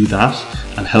me do that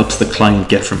and helps the client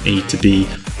get from A to B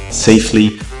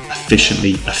safely,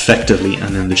 efficiently, effectively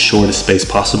and in the shortest space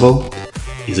possible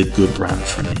is a good brand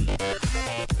for me.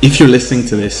 If you're listening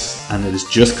to this and it has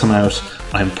just come out,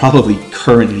 I'm probably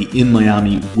currently in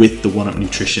Miami with the One Up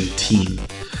Nutrition team.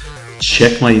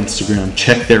 Check my Instagram,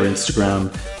 check their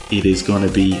Instagram. It is going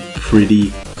to be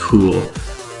pretty cool.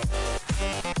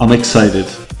 I'm excited,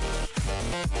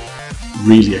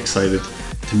 really excited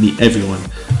to meet everyone.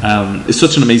 It's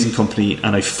such an amazing company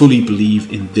and I fully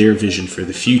believe in their vision for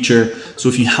the future. So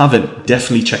if you haven't,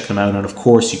 definitely check them out. And of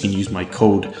course, you can use my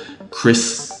code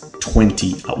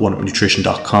Chris20 at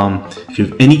oneupnutrition.com. If you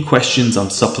have any questions on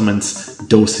supplements,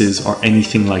 doses, or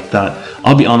anything like that,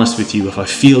 I'll be honest with you. If I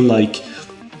feel like,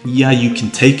 yeah, you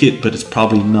can take it, but it's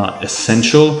probably not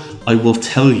essential, I will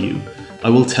tell you,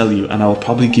 and I will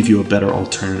probably give you a better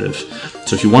alternative.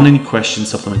 So if you want any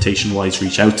questions supplementation wise,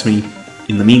 reach out to me.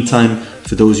 In the meantime,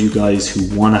 for those of you guys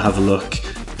who want to have a look,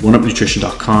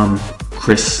 oneupnutrition.com,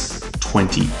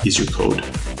 Chris20 is your code.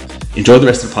 Enjoy the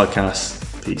rest of the podcast.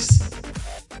 Peace.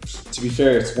 To be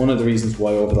fair, it's one of the reasons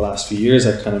why over the last few years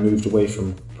I've kind of moved away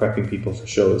from prepping people for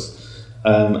shows.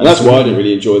 And that's why I didn't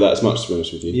really enjoy that as much, to be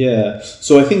honest with you. Yeah.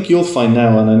 So I think you'll find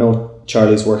now, and I know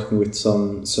Charlie's working with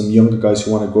some younger guys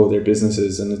who want to grow their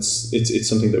businesses, and it's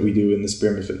something that we do in the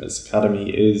Spearmint Fitness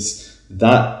Academy, is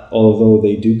that although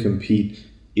they do compete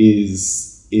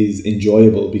is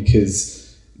enjoyable,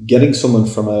 because getting someone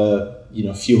from a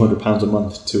few £100 a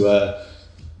month to a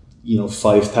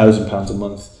 £5,000 a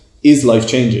month is life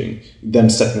changing. Them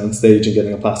stepping on stage and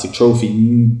getting a plastic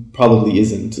trophy probably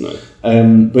isn't. No.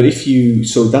 But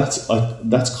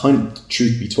that's kind of,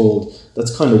 truth be told,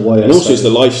 that's kind of why. And also, it's the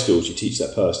life skills you teach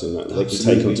that person that they can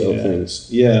take onto other things.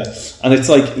 Yeah, and it's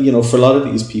like, for a lot of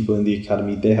these people in the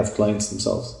academy, they have clients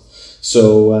themselves.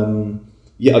 So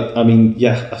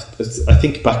I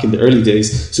think back in the early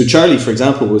days. So Charlie, for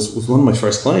example, was one of my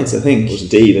first clients. I think it was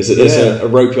indeed. There's a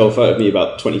ropey old photo of me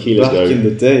about 20 kilos ago. Back in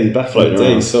the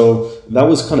day. So that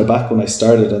was kind of back when I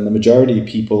started, and the majority of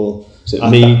people. So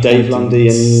me, Dave Lundy,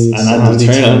 and Andy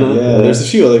Turner. Yeah, there's a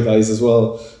few other guys as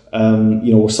well.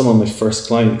 Were some of my first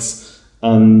clients,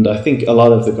 and I think a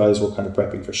lot of the guys were kind of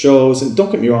prepping for shows. And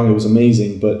don't get me wrong, it was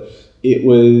amazing, but it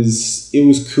was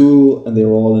cool, and they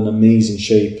were all in amazing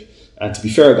shape. And to be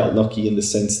fair, I got lucky in the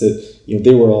sense that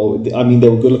they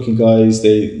were good looking guys.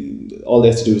 All they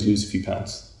had to do was lose a few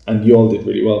pounds, and you all did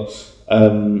really well.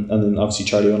 And then obviously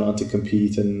Charlie went on to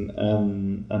compete and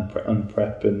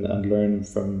prep and learn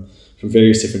from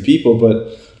various different people.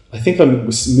 But I think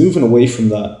moving away from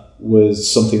that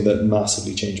was something that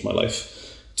massively changed my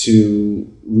life, to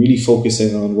really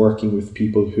focusing on working with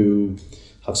people who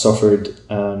have suffered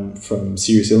from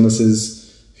serious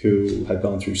illnesses, who had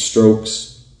gone through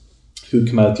strokes, who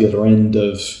come out the other end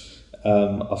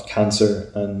of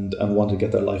cancer and want to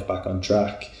get their life back on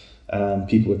track,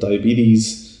 people with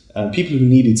diabetes, people who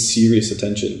needed serious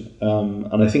attention.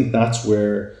 And I think that's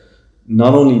where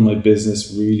not only my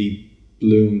business really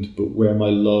bloomed, but where my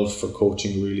love for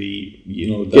coaching really,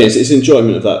 it's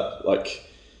enjoyment of that, like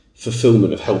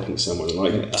fulfillment of helping someone.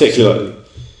 Like particularly,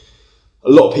 a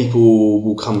lot of people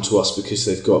will come to us because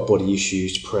they've got body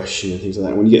issues, depression, and things like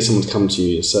that. When you get someone to come to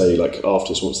you and say, like,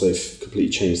 afterwards, once they've completely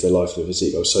changed their life, their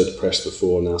physique, I was so depressed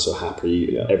before, now so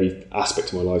happy. Every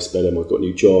aspect of my life's better. I've got a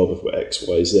new job. I've got X,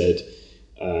 Y, Z.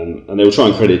 And they will try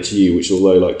and credit to you, which,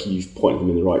 although like you've pointed them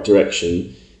in the right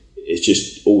direction, it's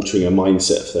just altering a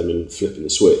mindset for them and flipping the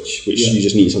switch, which you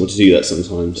just need someone to do that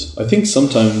sometimes. I think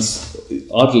sometimes,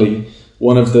 oddly,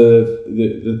 one of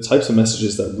the types of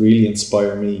messages that really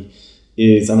inspire me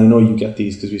is, and I know you get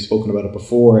these because we've spoken about it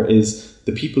before, is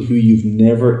the people who you've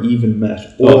never even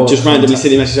met, or just randomly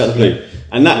sending messages out of the blue.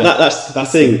 And that's the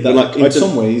thing. That, like, in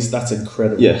some ways, that's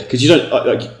incredible. Yeah, because you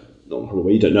don't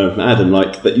you don't know from Adam,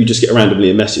 like that you just get randomly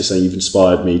a message saying you've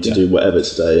inspired me to do whatever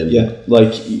today, and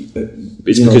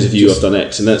it's because of you I've done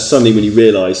X, and that's suddenly when you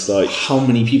realise like how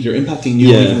many people are impacting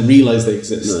you don't even realise they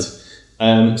exist.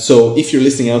 So if you're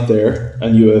listening out there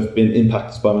and you have been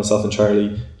impacted by myself and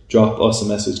Charlie, drop us a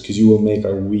message, because you will make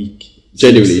our week.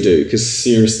 Genuinely do, because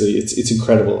seriously, it's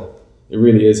incredible. It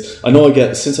really is. I know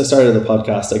since I started the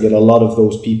podcast, I get a lot of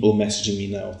those people messaging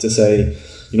me now to say,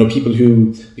 people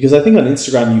who, because I think on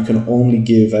Instagram you can only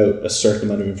give out a certain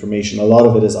amount of information. A lot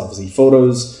of it is obviously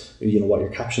photos, what your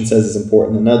caption says is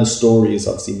important, and now the story is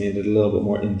obviously made it a little bit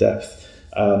more in depth.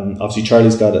 Obviously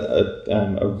Charlie's got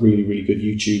a really, really good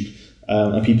YouTube,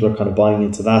 and people are kind of buying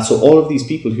into that. So all of these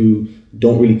people who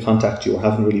don't really contact you or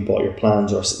haven't really bought your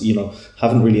plans or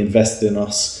haven't really invested in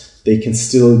us, they can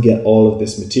still get all of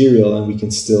this material, and we can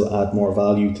still add more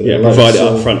value to their life. Provide it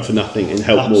up front for nothing and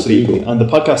help more people. And the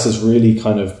podcast has really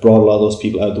kind of brought a lot of those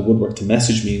people out of the woodwork to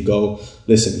message me and go,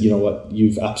 listen, you know what,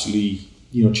 you've absolutely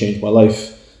changed my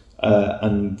life.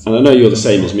 And I know you're the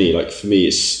same as me. Like for me,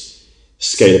 it's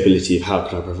scalability of how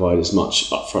can I provide as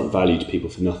much upfront value to people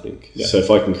for nothing. So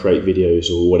if I can create videos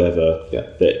or whatever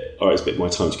that, all right, it's a bit my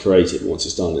time to create it, but once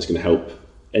it's done, it's going to help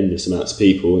endless amounts of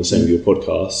people. And same with your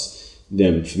podcast.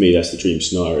 Then for me, that's the dream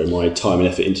scenario. My time and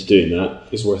effort into doing that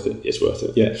is worth it. It's worth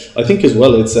it. Yeah, I think as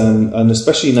well. It's and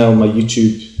especially now on my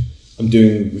YouTube, I'm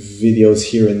doing videos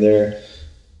here and there.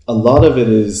 A lot of it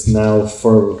is now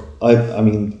for. I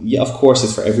mean, yeah, of course,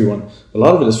 it's for everyone. A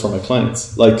lot of it is for my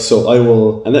clients. Like, so I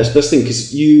will, and that's the best thing,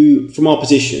 because from our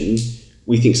position,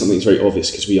 we think something's very obvious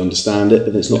because we understand it,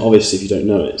 but then it's not obvious if you don't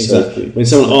know it. Exactly. So when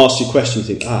someone asks you a question, you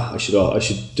think, I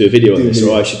should do a video on this,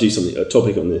 or I should do a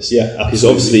topic on this. Yeah, because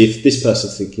obviously, if this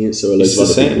person's thinking it, so are loads of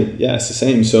other people. Yeah, it's the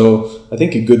same. So I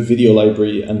think a good video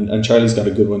library, and Charlie's got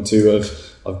a good one too,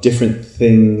 of different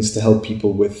things to help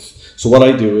people with. So what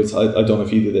I do is, I don't know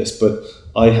if you do this, but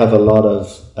I have a lot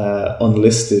of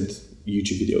unlisted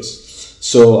YouTube videos.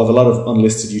 So I have a lot of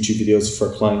unlisted YouTube videos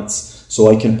for clients. So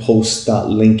I can post that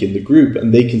link in the group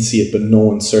and they can see it, but no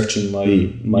one searching my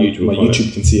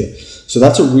YouTube can see it. So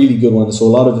that's a really good one. So a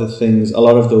lot of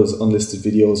those unlisted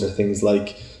videos are things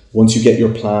like, once you get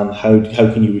your plan, how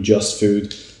can you adjust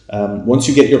food? Once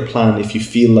you get your plan, if you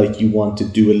feel like you want to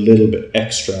do a little bit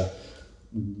extra,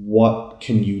 what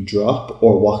can you drop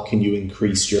or what can you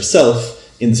increase yourself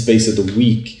in the space of the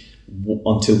week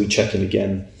until we check in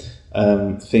again?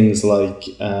 Things like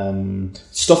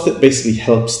stuff that basically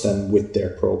helps them with their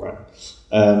program.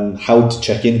 How to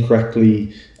check in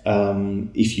correctly.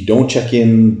 If you don't check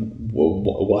in,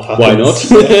 what happens?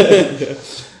 Why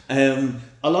not?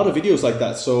 A lot of videos like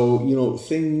that. So,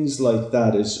 things like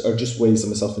that are just ways that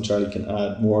myself and Charlie can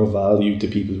add more value to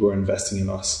people who are investing in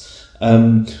us.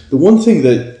 The one thing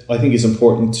that I think is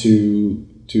important to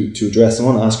address, I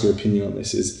want to ask your opinion on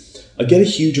this, is I get a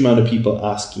huge amount of people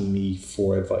asking me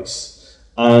for advice,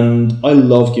 and I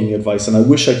love giving advice and I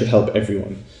wish I could help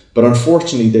everyone, but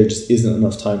unfortunately there just isn't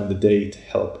enough time in the day to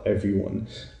help everyone.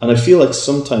 And I feel like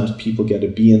sometimes people get a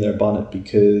bee in their bonnet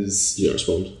because you don't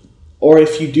respond. Or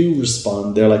if you do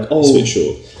respond, they're like, it's a bit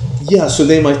short. Yeah, so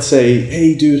they might say,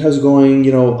 hey dude, how's it going?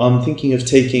 I'm thinking of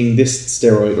taking this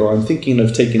steroid, or I'm thinking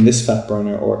of taking this fat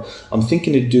burner, or I'm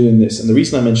thinking of doing this. And the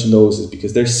reason I mention those is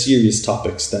because they're serious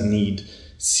topics that need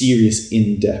serious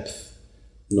in-depth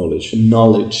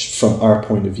knowledge from our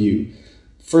point of view.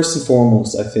 First and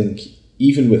foremost, I think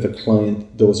even with a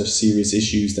client, those are serious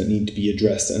issues that need to be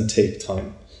addressed and take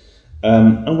time.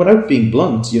 And without being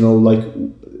blunt,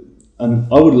 and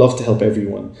I would love to help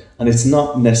everyone, and it's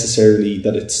not necessarily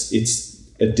that it's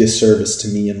a disservice to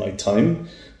me and my time,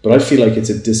 but I feel like it's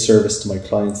a disservice to my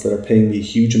clients that are paying me a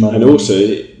huge amount of money. And also,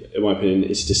 in my opinion,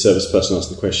 it's a disservice to the person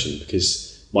asking the question, because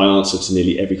my answer to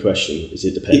nearly every question is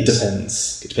it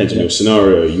depends. It depends on your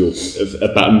scenario,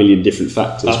 about a million different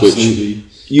factors, Absolutely.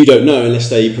 which you don't know unless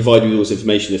they provide you with all this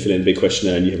information. They fill in a big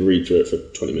questionnaire and you have a read through it for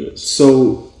 20 minutes.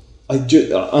 So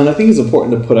and I think it's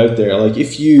important to put out there, like,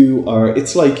 if you are,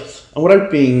 it's like, and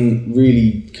without being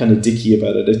really kind of dicky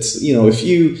about it, it's,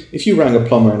 if you rang a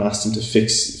plumber and asked him to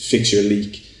fix your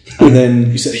leak, and then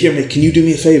you said, here mate, can you do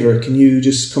me a favor? Can you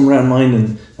just come around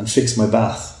mine and fix my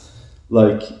bath?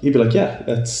 Like, he'd be like, yeah,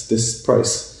 that's this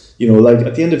price.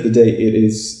 At the end of the day, it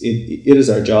is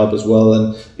our job as well,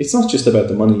 and it's not just about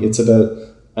the money. It's about,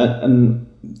 and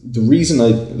the reason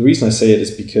I say it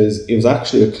is because it was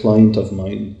actually a client of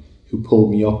mine who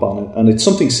pulled me up on it, and it's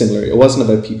something similar. It wasn't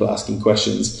about people asking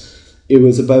questions. It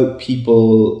was about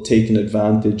people taking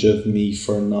advantage of me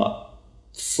for not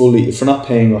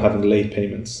paying or having late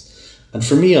payments. And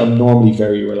for me, I'm normally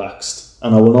very relaxed.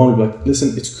 And I will normally be like,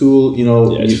 listen, it's cool, Yeah,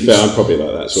 to be fair, I'm probably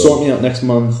like that as well. Sort me out next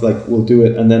month, like, we'll do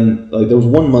it. And then, like, there was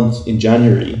 1 month in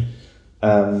January,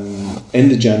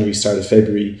 end of January, start of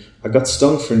February, I got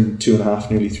stung for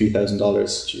 $2,500, nearly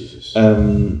 $3,000. Jesus.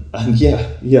 And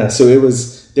yeah. So there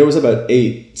was about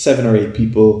 7 or 8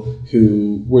 people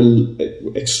who were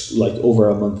like over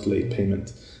a month late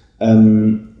payment.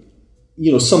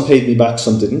 Some paid me back,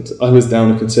 some didn't. I was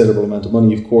down a considerable amount of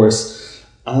money, of course,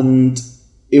 and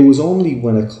it was only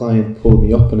when a client pulled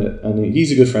me up on it, and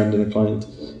he's a good friend and a client,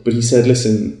 but he said,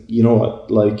 listen, you know what,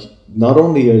 like, not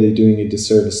only are they doing a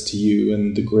disservice to you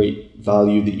and the great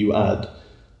value that you add,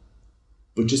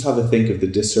 but just have a think of the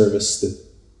disservice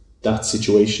that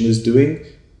situation is doing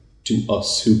to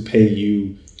us who pay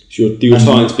you. Your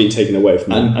time's been taken away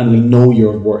from you. And we know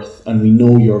your worth, and we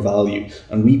know your value,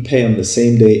 and we pay on the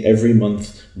same day every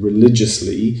month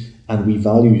religiously, and we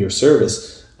value your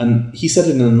service. And he said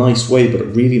it in a nice way, but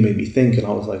it really made me think, and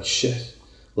I was like, shit,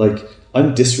 like,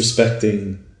 I'm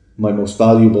disrespecting my most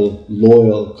valuable,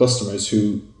 loyal customers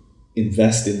who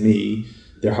invest in me,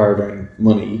 their hard-earned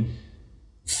money,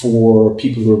 for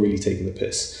people who are really taking the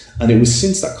piss. And it was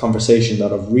since that conversation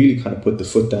that I've really kind of put the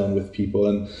foot down with people.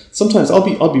 And sometimes I'll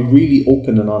be really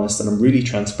open and honest, and I'm really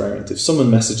transparent. If someone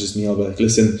messages me, I'll be like,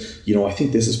 listen, I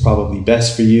think this is probably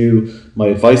best for you. My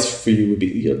advice for you would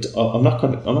be, I'm not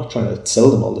trying to sell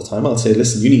them all the time. I'll say,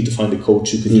 listen, you need to find a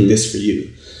coach who can do this for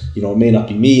you. It may not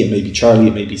be me, it may be Charlie,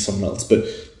 it may be someone else, but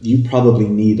you probably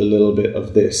need a little bit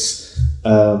of this.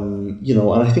 And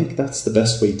I think that's the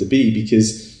best way to be,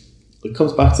 because it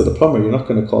comes back to the plumber. You're not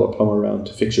going to call a plumber around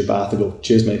to fix your bath and go,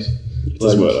 cheers, mate. It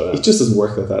doesn't work like that. It just doesn't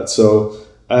work like that. So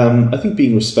I think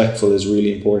being respectful is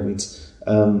really important.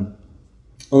 On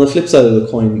the flip side of the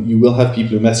coin, you will have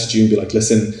people who message you and be like,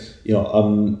 listen,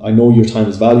 I know your time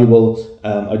is valuable.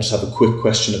 I just have a quick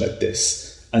question about this.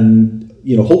 And,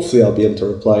 hopefully I'll be able to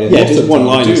reply. Yeah, just one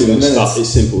line and stuff. It's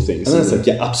simple things. And then it's like,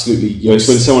 yeah, absolutely. When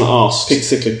someone asks... Pick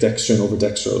cyclic dextrin over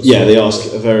dextrose. Yeah, they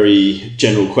ask a very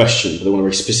general question, but they want a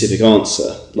very specific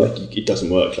answer. Like, it doesn't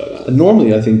work like that. And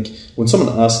normally, I think, when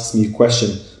someone asks me a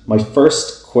question, my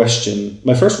first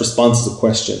response is a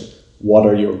question: what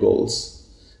are your goals?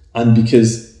 And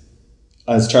because,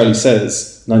 as Charlie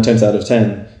says, 9 times out of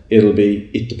 10, it'll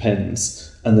be, it depends.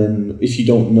 And then if you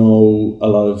don't know a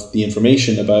lot of the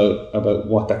information about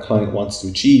what that client wants to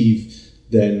achieve,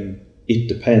 then it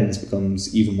depends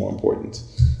becomes even more important.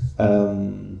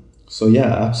 So yeah,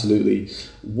 absolutely.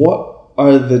 What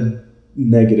are the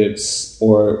negatives,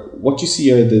 or what do you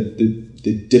see are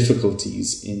the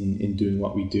difficulties in doing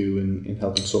what we do and in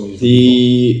helping so many different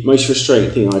people? The most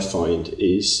frustrating thing I find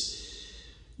is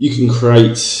you can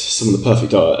create someone the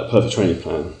perfect diet, a perfect training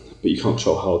plan, but you can't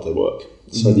control how hard they work.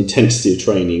 So the intensity of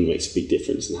training makes a big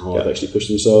difference in how they actually push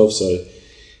themselves. So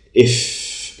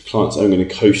if a client's only going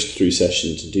to coast through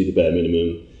sessions and do the bare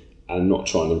minimum and not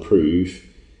try and improve,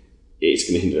 it's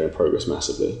going to hinder their progress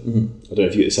massively. I don't know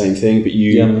if you get the same thing, but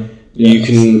you can...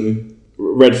 Absolutely.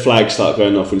 Red flags start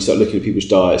going off when you start looking at people's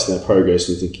diets and their progress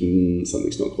and thinking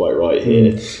something's not quite right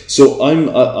here. So I'm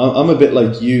a bit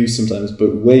like you sometimes,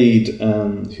 but Wade,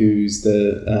 who's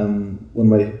the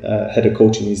one of my head of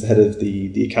coaching, he's the head of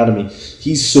the academy.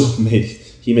 He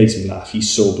makes me laugh. He's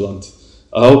so blunt.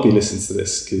 I hope he listens to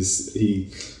this, because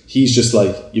he's just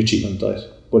like, you're cheating on the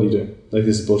diet. what are you doing? Like,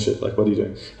 this is bullshit. Like, what are you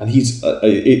doing? And he's,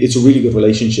 it's a really good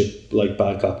relationship, like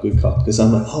bad cop, good cop. Because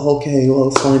I'm like, oh, okay, well,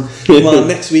 it's fine. Come on,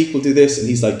 next week we'll do this. And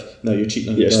he's like, no, you're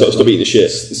cheating on your dad. Stop eating the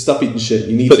shit. Stop eating shit.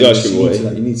 You need Put to the ice cream away.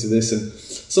 You need to this. And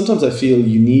sometimes I feel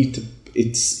you need to,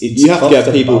 it's you have to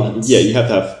get people, balance. you have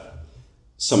to have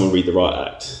someone read the right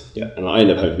act. Yeah. And I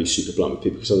end up having to be super blunt with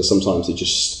people because sometimes it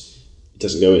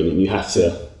doesn't go in, and you have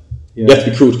to you have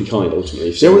to be cruel to be kind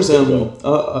ultimately. There was I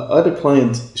had a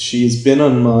client, she's been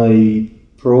on my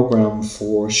program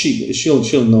for,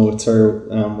 she'll know it's her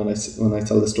when I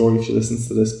tell the story if she listens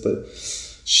to this, but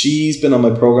she's been on my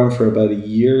program for about a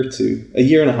year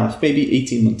and a half, maybe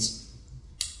 18 months.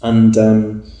 And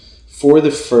for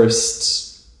the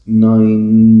first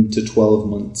 9 to 12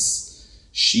 months,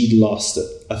 she'd lost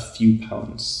a few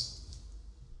pounds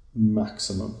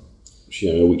maximum. She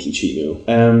had a weekly cheat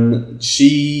meal.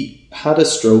 She had a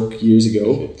stroke years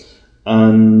ago,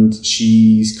 and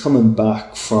she's coming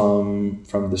back from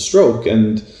the stroke,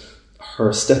 and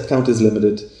her step count is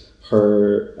limited.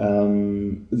 Her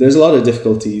there's a lot of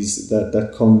difficulties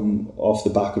that come off the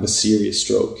back of a serious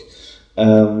stroke.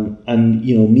 And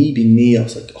me being me, I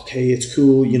was like, okay, it's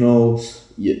cool.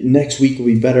 Next week will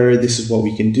be better. This is what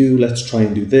we can do. Let's try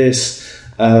and do this.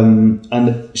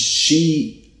 And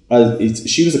she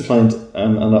was a client,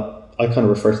 and I kind of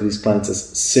refer to these clients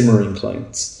as simmering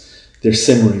clients. They're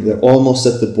simmering. They're almost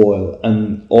at the boil,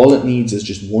 and all it needs is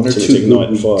just 1 or 2 good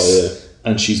weeks,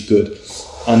 and she's good.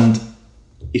 And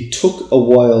it took a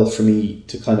while for me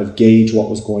to kind of gauge what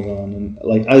was going on. And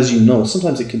like, as you know,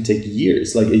 sometimes it can take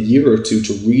years, like a year or two,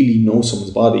 to really know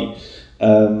someone's body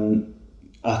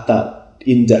at that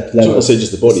in-depth level. I say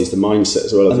just the body, it's the mindset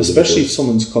as well. And especially if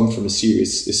someone's come from a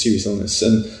serious illness.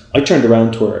 And I turned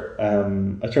around to her.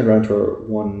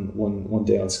 One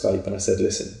day on Skype, and I said,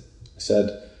 "Listen," I said,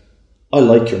 "I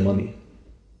like your money.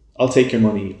 I'll take your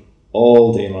money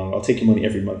all day long. I'll take your money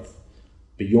every month.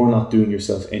 But you're not doing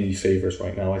yourself any favors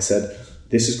right now." I said,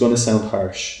 "This is going to sound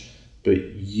harsh, but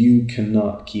you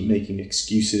cannot keep making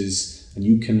excuses, and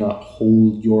you cannot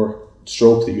hold your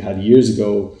stroke that you had years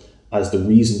ago as the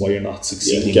reason why you're not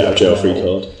succeeding." Get out of jail free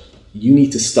card. You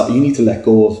need to stop. You need to let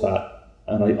go of that.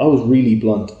 And I was really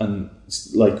blunt, and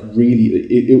like really,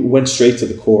 it went straight to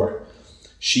the core.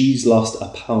 She's lost a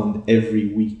pound every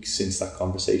week since that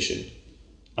conversation.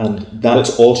 And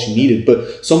that's all she needed.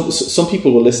 But some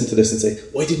people will listen to this and say,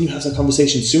 "Why didn't you have that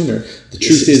conversation sooner?" The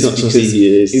truth is, not as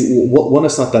easy as it is. One,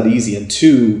 it's not that easy, and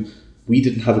two, we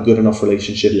didn't have a good enough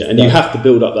relationship. Yeah, and you have to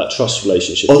build up that trust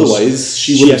relationship. Otherwise,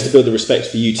 she has to build the respect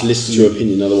for you to listen to her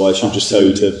opinion. Otherwise, she'll just tell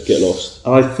you to get lost.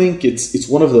 And I think it's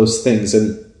one of those things.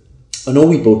 And I know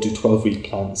we both do 12-week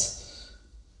plans,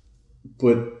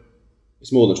 but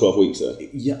it's more than 12 weeks, though.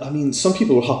 Yeah, I mean, some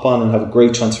people will hop on and have a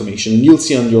great transformation, and you'll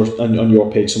see on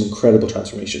your page some incredible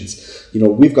transformations.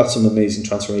 We've got some amazing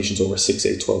transformations over 6,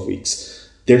 8, 12 weeks.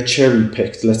 They're cherry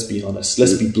picked. Let's be honest.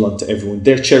 Let's be blunt to everyone.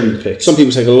 They're cherry picked. Some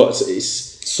people take a lot.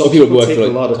 Some people work for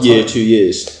like a year, 2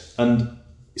 years, and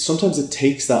sometimes it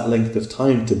takes that length of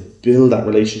time to build that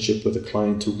relationship with a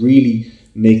client, to really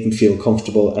make them feel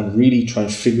comfortable and really try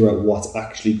and figure out what's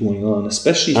actually going on,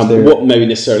 especially if what maybe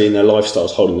necessarily in their lifestyle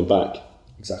is holding them back.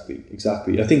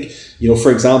 Exactly. I think, for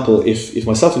example, if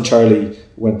myself and Charlie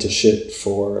went to shit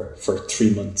for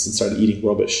 3 months and started eating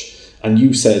rubbish, and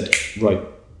you said, right,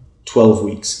 12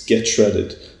 weeks, get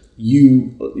shredded,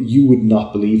 you would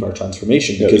not believe our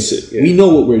transformation, because we know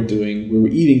what we're doing. We were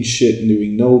eating shit and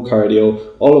doing no cardio.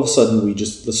 All of a sudden,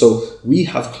 we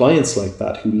have clients like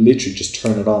that who literally just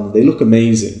turn it on and they look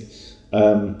amazing.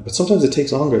 But sometimes it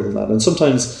takes longer than that. And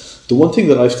sometimes the one thing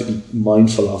that I have to be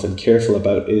mindful of and careful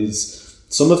about is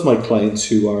some of my clients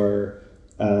who are,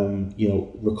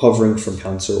 recovering from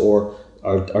cancer or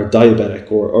are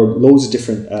diabetic or loads of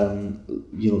different,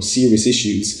 serious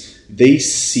issues. They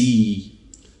see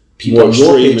people more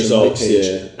extreme results,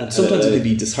 and sometimes it can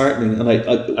be disheartening. And I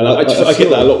get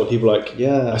that a lot with people. Like,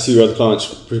 I see your other clients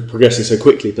progressing so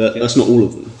quickly, but that's not all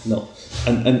of them. No,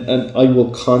 and I will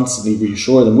constantly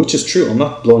reassure them, which is true. I'm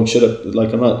not blowing shit up.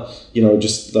 Like, I'm not,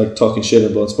 just like talking shit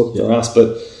and blowing smoke up their ass,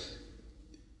 but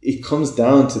it comes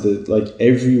down to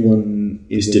everyone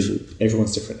is different.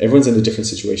 Everyone's different. Everyone's in a different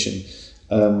situation.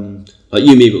 Like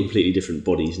you and me, but completely different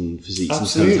bodies and physiques in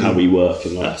terms of how we work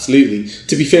and absolutely.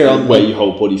 To be fair, where you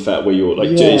hold body fat, where you're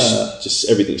just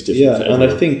everything's different. Yeah, for everyone.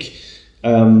 And I think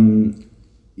and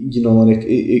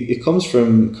it comes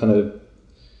from kind of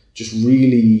just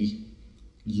really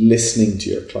listening to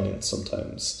your clients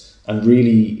sometimes, and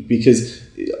really, because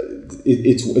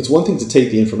it's one thing to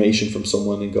take the information from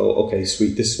someone and go, okay,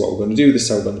 sweet, this is what we're going to do, this is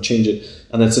how we're going to change it,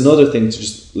 and it's another thing to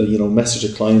just message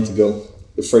a client and go.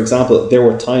 For example, there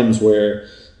were times where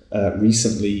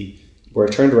recently where I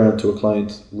turned around to a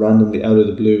client randomly out of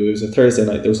the blue. It was a Thursday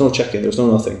night. There was no check-in. There was no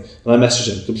nothing. And I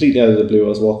messaged him completely out of the blue. I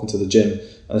was walking to the gym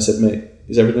and I said, mate,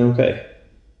 is everything okay?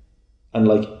 And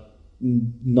like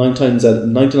 99 times out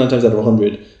of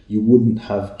 100, you wouldn't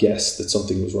have guessed that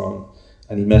something was wrong.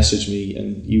 And he messaged me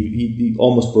and he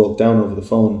almost broke down over the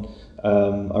phone.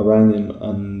 I rang him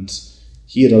and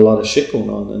he had a lot of shit going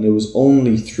on, and it was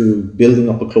only through building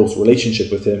up a close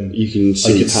relationship with him you can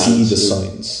see I could see the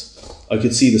signs. I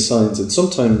could see the signs, and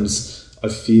sometimes I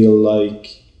feel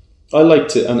like I like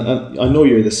to, and I know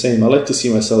you're the same. I like to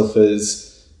see myself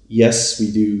as, yes,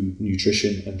 we do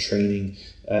nutrition and training,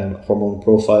 hormone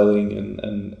profiling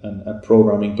and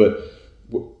programming, but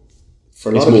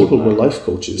for a lot of people, we're life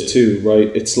coaches too,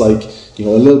 right? It's like, a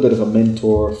little bit of a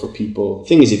mentor for people. The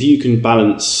thing is, if you can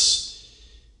balance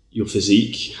your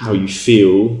physique, how you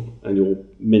feel, and your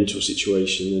mental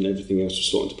situation, and everything else will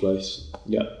slot into place.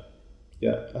 Yeah,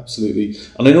 absolutely.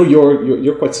 And I know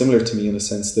you're quite similar to me in the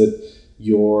sense that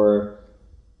you're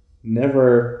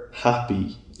never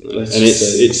happy.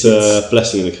 It's a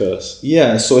blessing and a curse.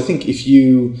 Yeah, so I think if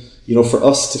for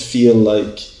us to feel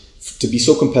like, to be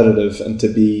so competitive and to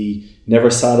be never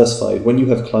satisfied, when you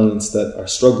have clients that are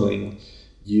struggling,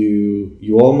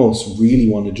 you almost really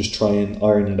want to just try and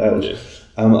iron it out. Yeah.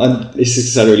 And this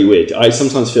is really weird. I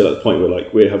sometimes feel at the point where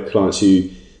we have clients who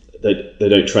they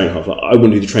don't train hard. I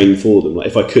wouldn't do the training for them.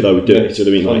 If I could, I would do it. Do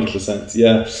you know what I mean? 100%.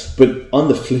 Yeah. But on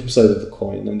the flip side of the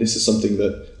coin, and this is something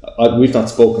that we've not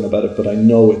spoken about it, but I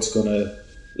know it's going to,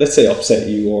 let's say, upset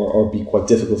you or be quite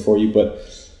difficult for you. But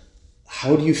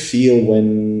how do you feel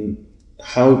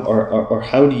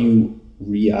how do you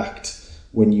react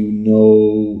when you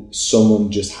know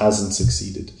someone just hasn't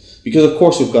succeeded? Because of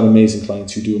course we've got amazing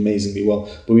clients who do amazingly well,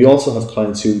 but we also have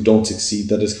clients who don't succeed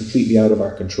that is completely out of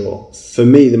our control. For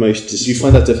me, the most... Do you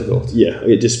find that difficult? Yeah, I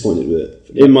get disappointed with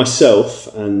it. In myself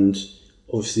and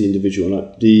obviously the individual. I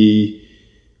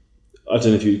don't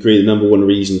know if you agree, the number one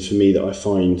reason for me that I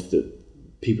find that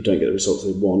people don't get the results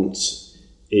they want is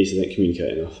they don't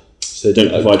communicate enough. So they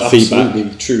don't provide feedback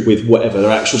with whatever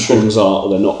their actual problems are, or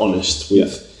they're not honest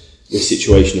with the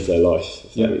situation of their life,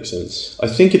 if that makes sense. I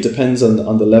think it depends on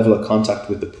the level of contact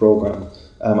with the program.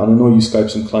 And I know you Skype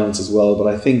some clients as well, but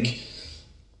I think,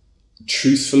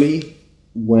 truthfully,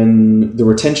 when the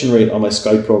retention rate on my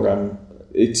Skype program,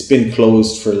 it's been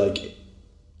closed for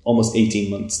almost 18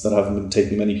 months that I haven't been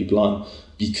taking many people on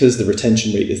because the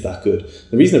retention rate is that good.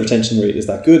 The reason the retention rate is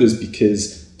that good is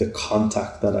because the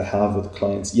contact that I have with the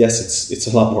clients, yes, it's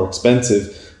a lot more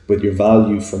expensive, but your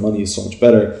value for money is so much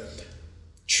better.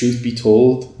 Truth be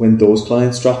told, when those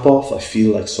clients drop off, I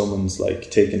feel like someone's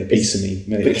taking a piece of me.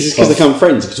 Mate. Because they become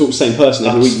friends. You can talk to the same person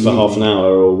every week for half an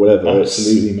hour or whatever.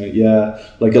 Absolutely, mate. Yeah.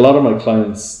 A lot of my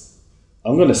clients,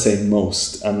 I'm going to say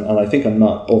most, and I think I'm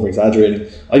not over-exaggerating,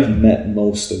 I've met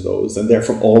most of those, and they're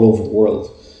from all over the world.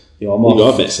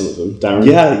 I've met some of them, Darren.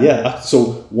 Yeah.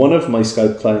 So one of my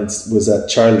Skype clients was at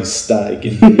Charlie's Stag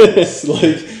in the US.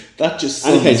 That just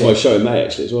and he came to my show in May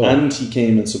actually as well. And he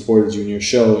came and supported you in your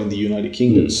show in the United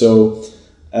Kingdom. So,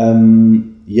 I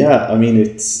mean,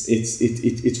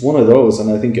 it's one of those,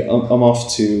 and I think I'm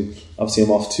off to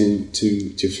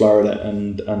Florida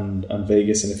and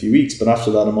Vegas in a few weeks. But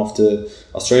after that, I'm off to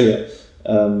Australia,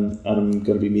 and I'm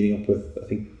going to be meeting up with I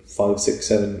think 5, 6,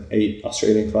 7, 8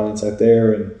 Australian clients out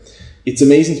there, and it's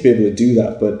amazing to be able to do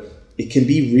that. But it can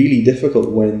be really difficult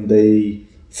when they,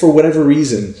 for whatever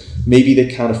reason, maybe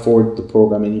they can't afford the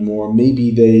program anymore.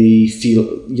 Maybe they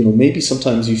feel, maybe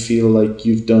sometimes you feel like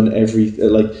you've done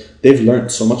they've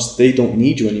learned so much they don't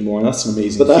need you anymore, and that's an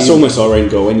amazing But that's feeling. almost our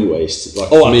end goal anyways.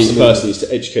 For me personally, is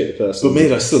to educate the person. But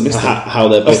mate, I still miss how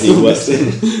their body works.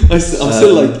 I'm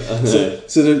still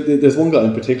so there's one guy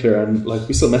in particular, and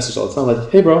we still message all the time,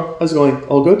 hey bro, how's it going?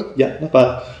 All good? Yeah, not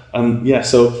bad.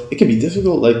 So it can be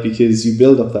difficult, because you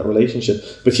build up that relationship.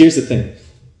 But here's the thing.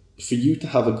 For you to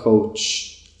have a coach,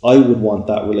 I would want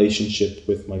that relationship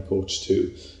with my coach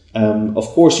too. Of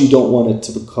course, you don't want it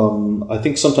to become... I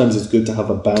think sometimes it's good to have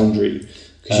a boundary.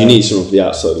 Because you need someone from the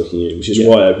outside looking in, which is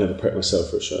why I've never prepped myself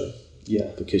for a show.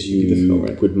 Yeah. Because you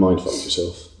would mind fuck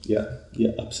yourself. Yeah,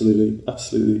 absolutely.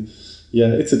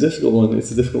 Yeah, it's a difficult one.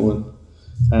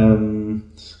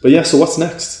 But yeah, so what's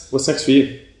next? What's next for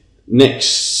you?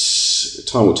 Next,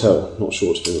 time will tell. Not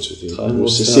sure, to be honest with you. We'll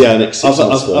see how next 6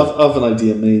 months go. I've an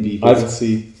idea, maybe. But I've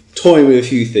toying with a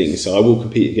few things, so I will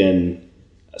compete again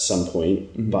at some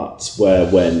point, but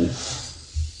when, we'll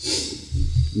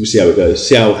see how it goes.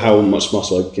 See how much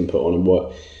muscle I can put on and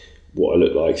what I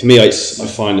look like. For me, I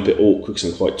find it a bit awkward because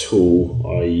I'm quite tall.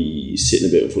 I sit in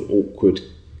a bit of an awkward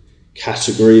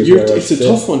category. It's a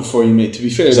tough one for you, mate, to be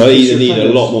fair. So I either need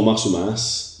a lot more muscle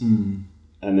mass and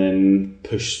then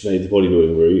push maybe the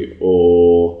bodybuilding route,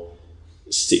 or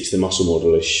stick to the muscle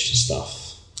model-ish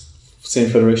stuff. Same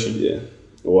federation? Yeah.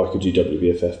 Or I could do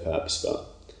WBFF perhaps, but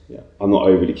I'm not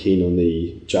overly keen on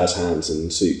the jazz hands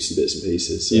and suits and bits and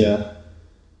pieces. So. Yeah.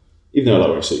 Even though I like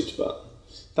wearing suits, but...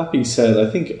 That being said, I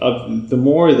think the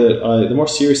more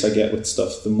serious I get with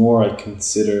stuff, the more I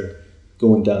consider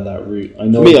going down that route. I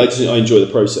know. For me, I enjoy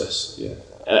the process. Yeah.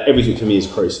 Everything for me is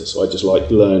a process, so I just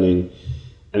like learning,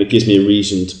 and it gives me a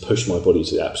reason to push my body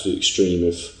to the absolute extreme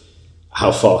of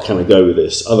how far can I go with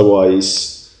this.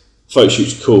 Otherwise, photo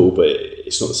shoots are cool, but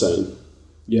it's not the same.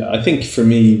 Yeah, I think for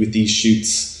me with these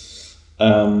shoots,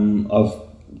 I've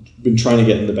been trying to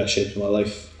get in the best shape of my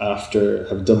life after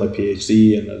having done my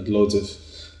PhD and had loads of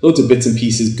bits and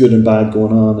pieces, good and bad,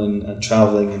 going on, and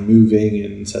traveling and moving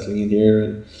and settling in here.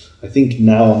 And I think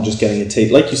now I'm just getting a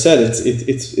taste. Like you said,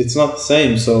 it's not the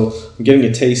same. So I'm getting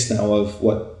a taste now of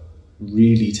what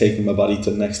really taking my body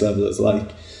to the next level is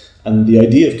like. And the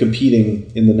idea of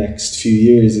competing in the next few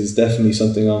years is definitely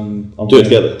something I'm do it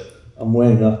together. I'm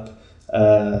weighing up.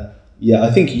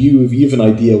 I think you have an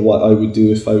idea what I would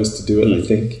do if I was to do it. I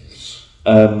think.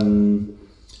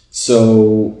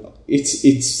 So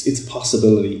it's a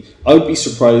possibility. I would be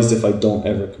surprised if I don't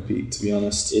ever compete, to be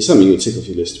honest. It's something you tick off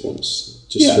your list once,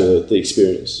 just for the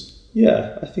experience.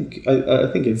 Yeah, I think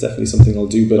it's definitely something I'll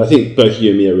do. But I think both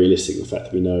you and me are realistic in the fact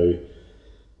that we know,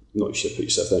 not you should put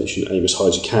yourself down, you shouldn't aim as high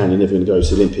as you can. You're never going to go to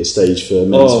the Olympia stage for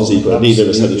men's physique. Neither of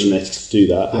us have the genetics to do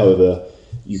that. Yeah. However,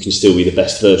 you can still be the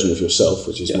best version of yourself,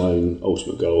 which is my own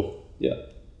ultimate goal. Yeah.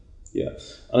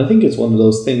 And I think it's one of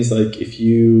those things, like if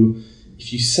you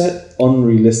set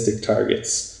unrealistic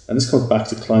targets, and this comes back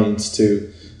to clients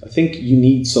too, I think you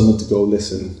need someone to go,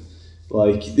 listen,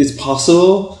 like it's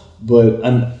possible, but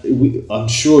I'm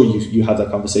sure you had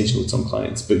that conversation with some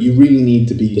clients, but you really need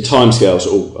to be, the timescales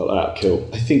are all out kill.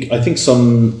 I think a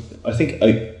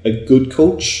good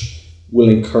coach will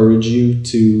encourage you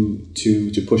to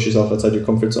push yourself outside your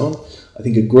comfort zone. I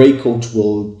think a great coach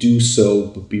will do so,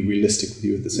 but be realistic with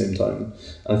you at the same time.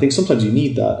 And I think sometimes you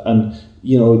need that. And,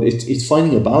 it's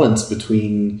finding a balance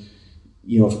between,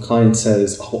 if a client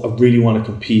says, I really want to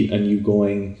compete, and you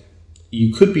going,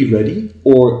 you could be ready,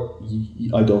 or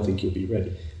I don't think you'll be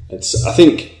ready. I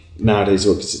think nowadays,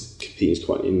 because competing is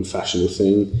quite an fashionable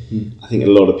thing, I think a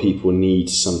lot of people need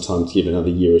sometimes to give another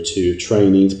year or two of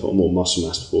training to put on more muscle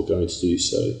mass before going to do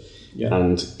so. Yeah.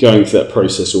 And going through that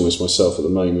process almost myself at the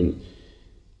moment,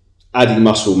 adding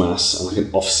muscle mass and like an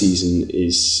off season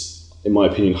is, in my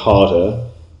opinion, harder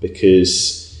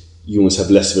because you almost have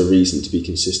less of a reason to be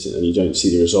consistent and you don't see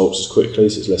the results as quickly,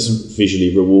 so it's less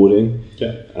visually rewarding.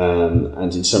 Yeah.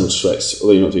 And in some respects,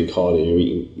 although you're not doing cardio, you're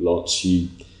eating lots, you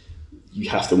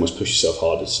have to almost push yourself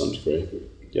harder to some degree.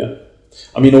 Yeah.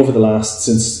 I mean, over the last,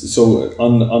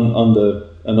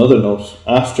 another note,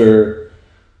 after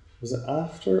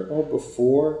or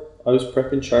before I was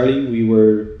prepping Charlie, we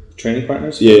were training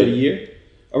partners for a year.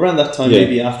 Around that time,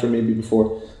 maybe after, maybe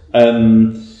before.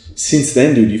 Since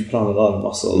then, dude, you've put on a lot of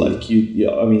muscle. Like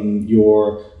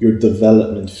your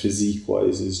development physique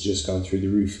wise is just gone through the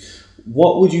roof.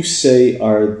 What would you say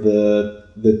are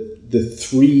the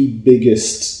three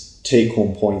biggest take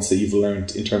home points that you've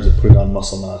learned in terms of putting on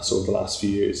muscle mass over the last few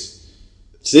years?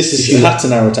 So this is, if you had to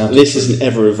narrow it down. This is an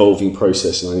ever evolving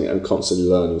process, and I'm constantly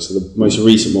learning. So the most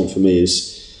recent one for me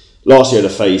is, last year I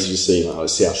had a phase of just seeing,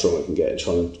 let's see how strong I can get, and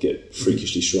trying to get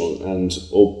freakishly strong. And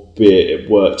albeit it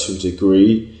worked to a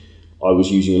degree, I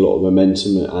was using a lot of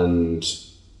momentum and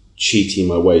cheating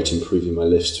my way to improving my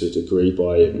lifts to a degree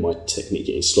by my technique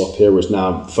getting sloppier, whereas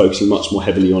now I'm focusing much more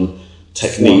heavily on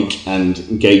technique and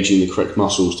engaging the correct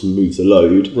muscles to move the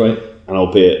load. Right. And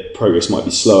albeit progress might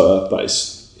be slower, but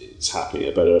it's happening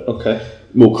at better,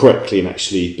 more correctly, and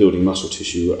actually building muscle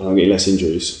tissue, and I'm getting less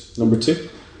injuries. Number two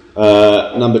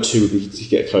would be to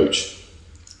get a coach.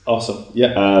 Awesome.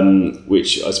 Yeah.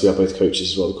 Which, as we are both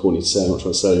coaches, is rather corny to say. I'm not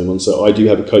trying to sell anyone. So I do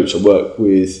have a coach I work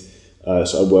with.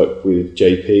 So I work with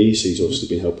JP. So he's obviously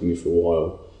been helping me for a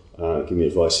while, giving me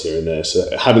advice here and there. So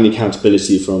having the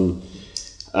accountability from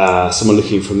someone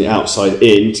looking from the outside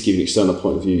in to give an external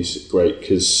point of view is great,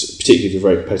 because particularly if you're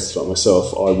very competitive like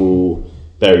myself, I will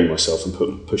bury myself and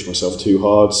push myself too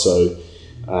hard. So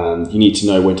you need to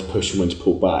know when to push and when to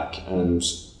pull back, and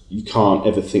you can't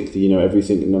ever think that you know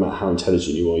everything. No matter how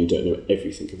intelligent you are, you don't know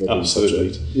everything of every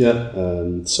subject. Yeah.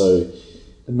 And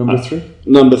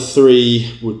number three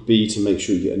would be to make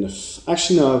sure you get enough.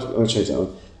 Actually, no, I'll change that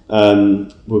one.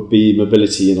 Would be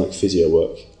mobility and like physio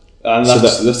work. And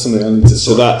that's something I need to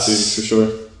do for sure.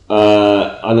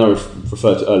 I know I've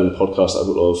referred to earlier in the podcast, I've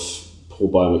got a lot of poor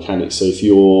biomechanics. So if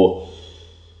your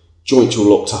joints are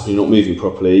locked up and you're not moving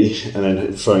properly, and then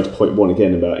referring to point one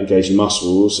again about engaging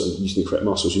muscles and using the correct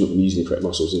muscles, you're not going to be using the correct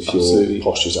muscles if your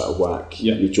posture's out of whack,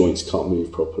 your joints can't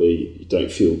move properly, you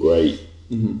don't feel great.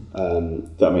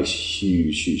 That makes a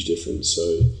huge difference. So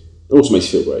it also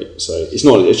makes you feel great. So it's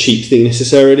not a cheap thing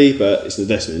necessarily, but it's an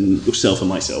investment in yourself and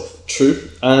myself. True.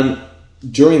 And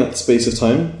during that space of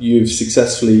time, you've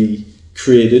successfully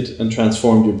created and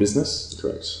transformed your business.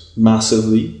 Correct.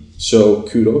 Massively. So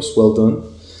kudos, well done.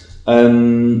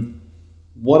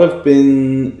 What have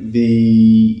been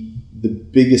the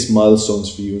biggest milestones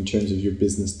for you in terms of your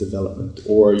business development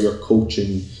or your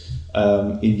coaching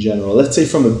in general? Let's say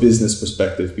from a business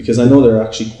perspective, because I know there are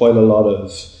actually quite a lot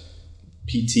of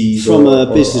PTs from a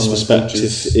business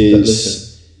perspective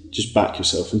is just back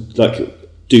yourself and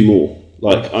do more.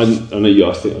 I know you.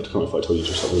 I think I can't know if I told you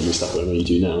just something this stuff, but I know you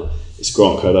do now. It's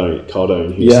Grant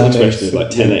Cardone who's the expression of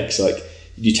 10x.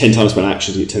 You do 10 times the amount of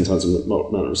action to get 10 times the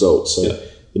amount of results. So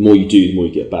the more you do, the more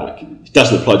you get back. It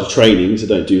doesn't apply to training, so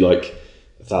don't do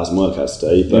 1,000 workouts a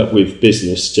day. But with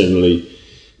business, generally,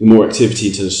 the more activity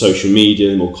into the social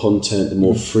media, the more content, the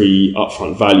more free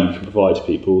upfront value you can provide to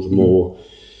people, the more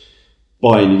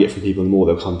buy-in you get from people, the more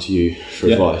they'll come to you for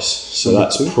advice. So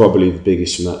that's probably the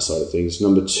biggest from that side of things.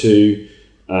 Number 2,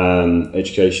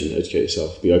 education. Educate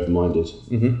yourself. Be open-minded.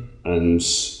 And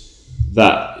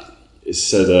that is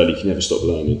said early, you can never stop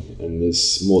learning. And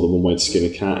there's more than one way to skin a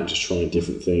cat, and just trying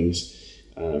different things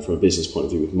from a business point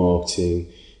of view with marketing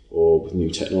or with new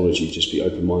technology. Just be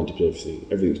open-minded to everything.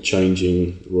 Everything's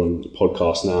changing. We're on the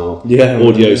podcast now.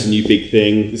 Audio is a new big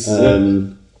thing.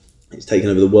 It's taken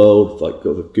over the world, got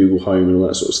the Google Home and all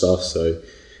that sort of stuff. So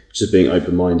just being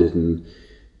open-minded and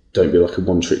don't be like a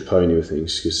one-trick pony with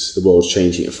things, because the world's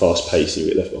changing at a fast pace and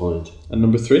you get left behind. And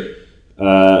number 3?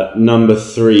 Number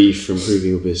 3 for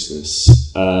improving your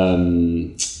business,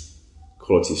 quality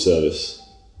of service.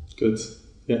 Good.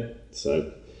 Yeah.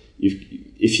 So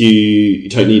if you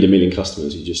don't need 1 million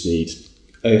customers, you just need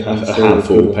a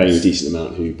handful paying a decent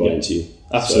amount who buy into you.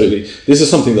 Absolutely. So, this is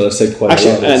something that I've said quite a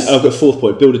lot. And I've got a 4th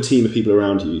point: build a team of people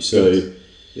around you. So,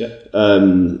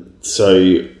 so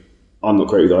I'm not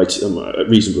great with IT. I'm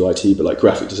reasonable with IT, but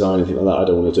graphic design, anything like that, I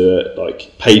don't want to do it.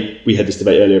 We had this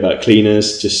debate earlier about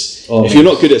cleaners. If you're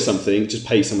not good at something, just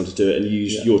pay someone to do it and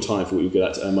use your time for what you're good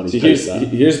at to earn money. So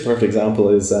here's a perfect example.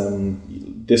 Is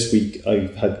this week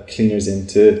I've had cleaners in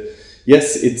to.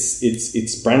 Yes,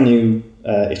 it's brand new.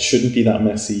 It shouldn't be that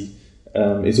messy.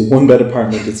 It's a 1-bed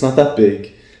apartment. It's not that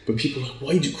big. But people are like,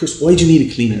 why do you need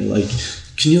a cleaner?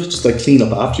 Can you just clean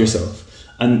up after yourself?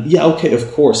 And okay, of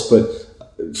course. But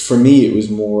for me, it was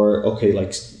more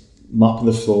mopping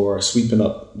the floor, sweeping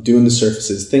up, doing the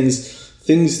surfaces,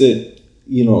 things that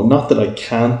not that I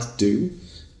can't do,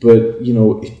 but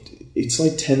it's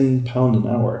like £10 an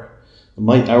hour.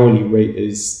 My hourly rate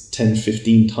is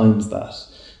 10-15 times that.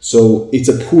 So it's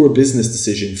a poor business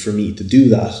decision for me to do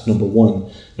that, number 1.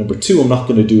 Number 2, I'm not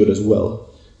going to do it as well.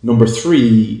 Number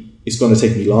 3, it's going to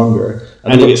take me longer.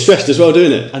 And you get stressed as well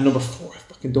doing it. And number 4, I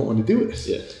fucking don't want to do it.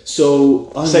 Yeah.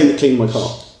 So Same to clean my car.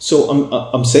 So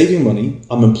I'm saving money.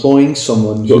 I'm employing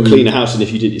someone. You've got to clean a house, and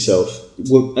if you did it yourself.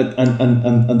 Well,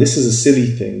 and this is a silly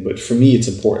thing, but for me it's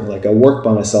important. I work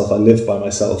by myself. I live by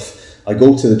myself. I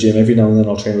go to the gym every now and then.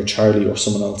 I'll train with Charlie or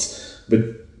someone else.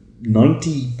 But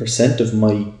 90% of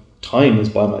my time is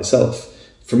by myself.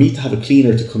 For me to have a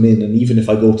cleaner to come in, and even if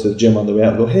I go to the gym on the way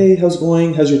out and go, hey, how's it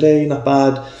going? How's your day? Not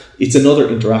bad. It's another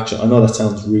interaction. I know that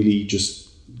sounds really just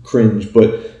cringe,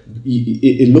 but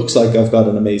it looks like I've got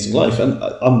an amazing life, and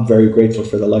I'm very grateful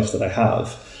for the life that I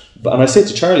have. And I say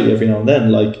to Charlie every now and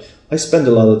then, I spend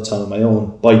a lot of the time on my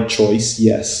own by choice,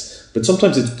 yes, but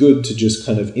sometimes it's good to just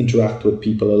kind of interact with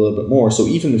people a little bit more. So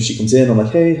even if she comes in, I'm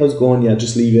like, hey, how's it going? Yeah,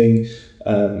 just leaving,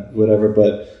 whatever.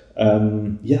 But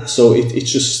so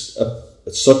it's just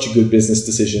such a good business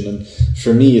decision. And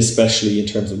for me, especially in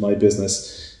terms of my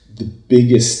business, the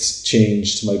biggest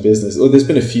change to my business, there's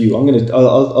been a few. I'm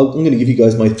gonna give you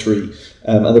guys my 3,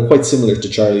 and they're quite similar to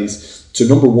Charlie's. So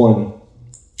number 1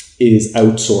 is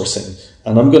outsourcing,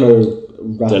 and I'm gonna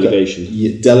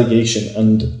delegation,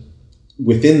 and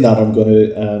within that, I'm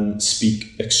gonna speak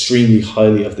extremely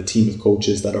highly of the team of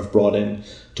coaches that I've brought in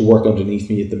to work underneath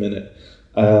me at the minute.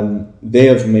 They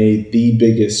have made the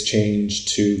biggest change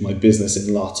to my business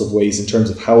in lots of ways in terms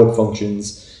of how it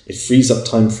functions. It frees up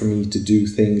time for me to do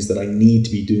things that I need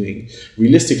to be doing.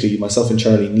 Realistically, myself and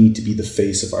Charlie need to be the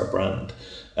face of our brand.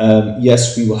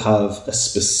 Yes, we will have a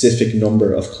specific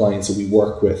number of clients that we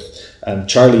work with, And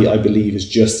Charlie, I believe, is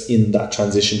just in that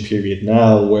transition period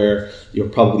now where you're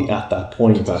probably at that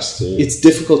point. It's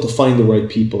difficult to find the right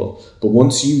people, but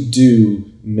once you do,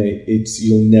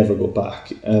 you'll never go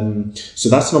back. So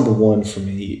that's number one for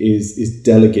me is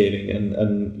delegating, and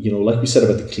like we said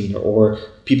about the cleaner, or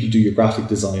people to do your graphic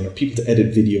design, or people to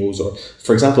edit videos, or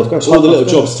for example, I've got all the little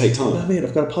jobs take time.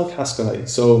 I've got a podcast guy,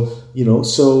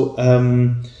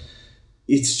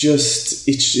 it's just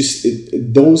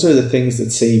those are the things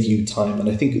that save you time. And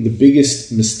I think the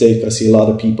biggest mistake I see a lot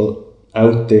of people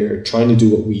out there trying to do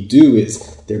what we do is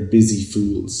they're busy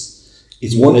fools.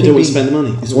 It's one thing to spend the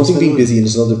money. It's one thing being busy, and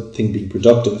it's another thing being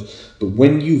productive. But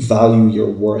when you value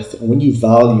your worth, and when you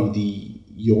value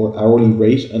your hourly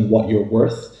rate and what you're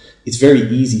worth, it's very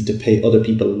easy to pay other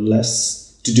people less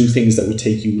to do things that would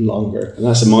take you longer. And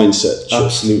that's a mindset.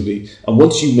 Absolutely. And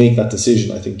once you make that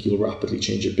decision, I think you'll rapidly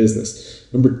change your business.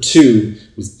 Number two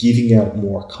was giving out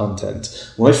more content.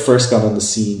 When I first got on the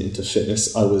scene into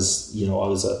fitness, I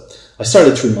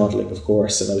started through modeling, of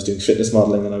course, and I was doing fitness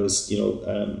modeling, and I was,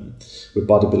 with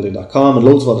bodybuilding.com and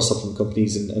loads of other supplement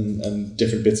companies and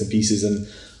different bits and pieces. And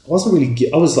I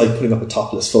was like putting up a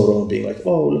topless photo and being like,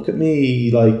 oh, look at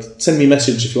me, like send me a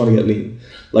message if you want to get lean.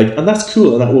 And that's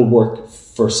cool, and that will work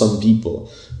for some people.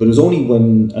 But it was only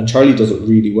and Charlie does it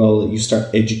really well, that you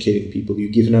start educating people, you're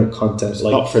giving out content,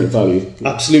 like upfront value.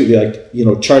 Absolutely.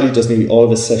 Charlie does maybe all of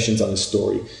his sessions on his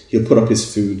story. He'll put up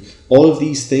his food. All of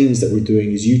these things that we're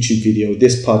doing, his YouTube video,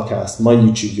 this podcast, my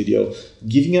YouTube video,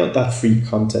 giving out that free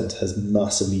content has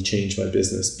massively changed my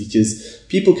business, because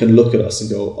people can look at us and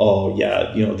go, oh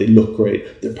yeah, they look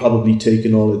great. They're probably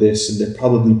taking all of this, and they're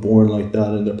probably born like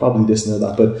that, and they're probably this and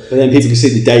that. But then people can see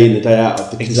the day in the day out of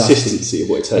the consistency of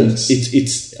what it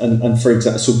takes. And for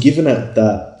example, so giving out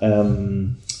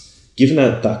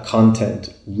that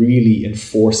content really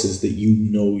enforces that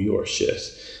your shit.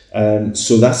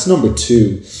 So that's number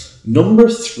two. Number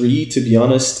three, to be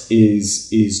honest,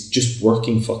 is just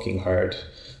working fucking hard.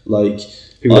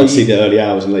 People don't see the early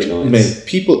hours and late nights. Mate,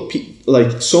 people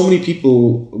so many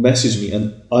people message me,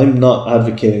 and I'm not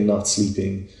advocating not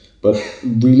sleeping, but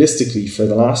realistically, for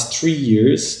the last 3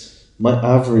 years, my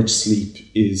average sleep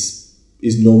is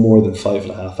no more than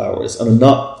 5.5 hours. And I'm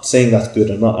not saying that's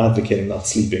good. I'm not advocating not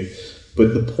sleeping.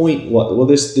 But the point,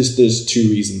 there's two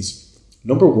reasons.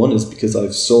 Number one is because I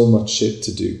have so much shit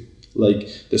to do.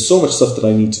 There's so much stuff that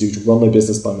I need to do to run my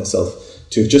business by myself.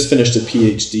 To have just finished a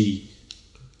PhD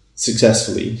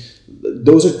successfully,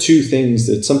 those are two things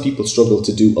that some people struggle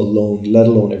to do alone, let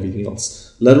alone everything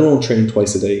else. Let alone train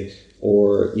twice a day,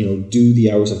 or do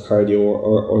the hours of cardio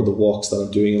or the walks that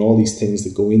I'm doing, and all these things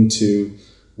that go into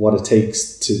what it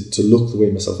takes to look the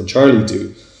way myself and Charlie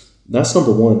do. That's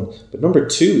number one. But number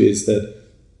two is that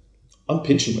I'm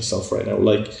pinching myself right now.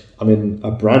 I'm in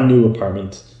a brand new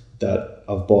apartment that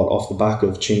I've bought off the back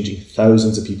of changing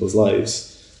thousands of people's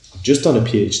lives. I've just done a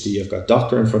PhD. I've got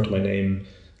doctor in front of my name.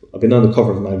 I've been on the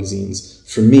cover of magazines.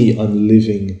 For me, I'm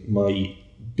living my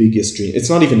biggest dream. It's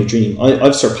not even a dream.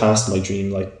 I've surpassed my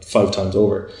dream 5 times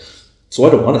over. So I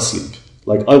don't want to sleep.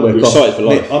 I wake up. Excited for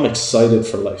life. I'm excited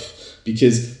for life.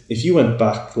 Because if you went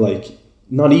back,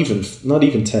 not even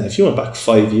 10, if you went back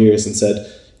 5 years and said,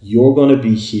 you're going to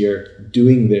be here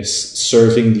doing this,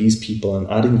 serving these people and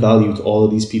adding value to all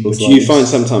of these people's lives. You find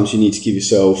sometimes you need to give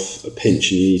yourself a pinch,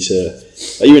 and you need to,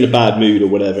 you're in a bad mood or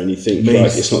whatever, and you think,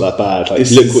 it's not that bad.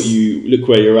 Look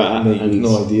where you're at. Mate, and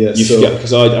no idea. You forget,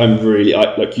 because I'm really,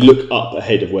 you look up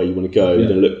ahead of where you want to go, and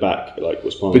then look back,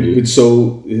 what's behind you. But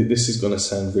so, this is going to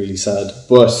sound really sad,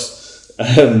 but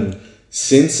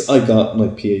since I got my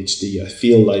PhD, I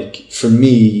feel like for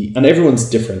me, and everyone's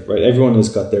different, right? Everyone has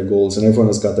got their goals and everyone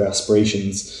has got their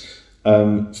aspirations.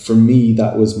 For me,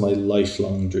 that was my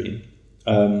lifelong dream.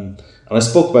 And I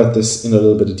spoke about this in a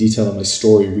little bit of detail in my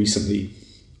story recently,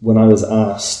 when I was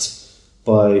asked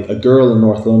by a girl in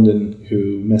North London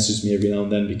who messaged me every now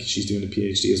and then because she's doing a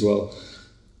PhD as well.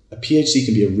 A PhD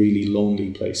can be a really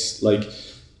lonely place.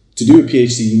 To do a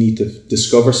PhD, you need to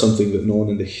discover something that no one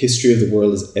in the history of the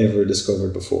world has ever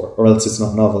discovered before, or else it's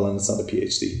not novel and it's not a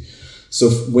PhD. So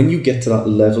when you get to that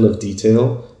level of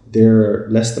detail, there are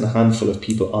less than a handful of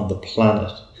people on the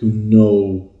planet who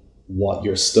know what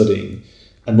you're studying.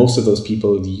 And most of those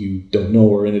people you don't know,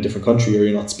 or in a different country, or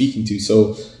you're not speaking to.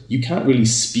 So you can't really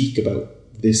speak about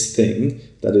this thing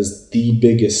that is the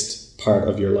biggest part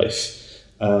of your life.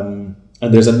 And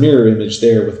there's a mirror image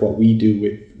there with what we do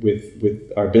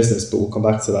with our business, but we'll come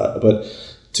back to that. But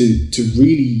to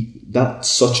really, that's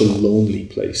such a lonely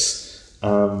place,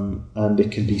 and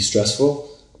it can be stressful,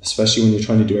 especially when you're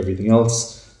trying to do everything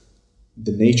else.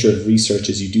 the nature of research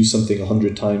is you do something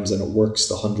 100 times and it works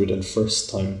the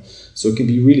 101st time. So it can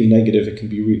be really negative. It can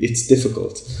be it's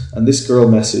difficult. And this girl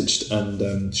messaged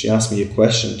and she asked me a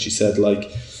question. She said,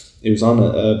 like, it was on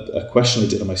a question I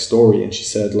did on my story, and she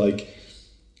said, like,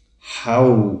 how,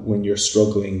 when you're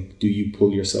struggling, do you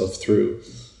pull yourself through?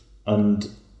 And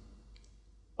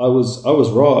I was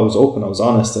raw, I was open, I was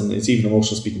honest, and it's even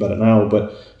emotional speaking about it now.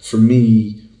 But for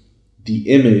me,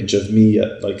 the image of me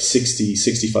at like 60,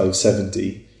 65,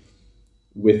 70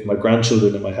 with my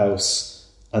grandchildren in my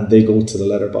house, and they go to the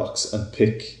letterbox and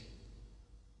pick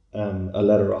a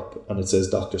letter up and it says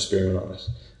Dr. Spearman on it.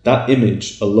 That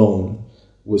image alone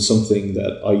was something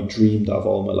that I dreamed of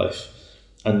all my life.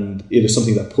 And it is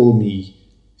something that pulled me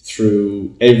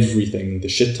through everything, the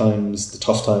shit times, the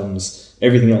tough times,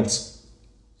 everything else.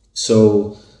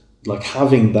 So like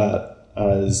having that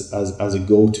as a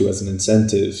go-to, as an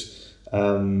incentive,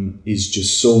 is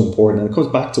just so important. And it comes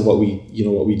back to what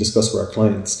we discuss with our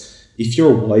clients. If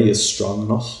your why is strong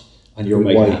enough and your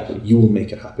why, you will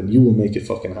make it happen. You will make it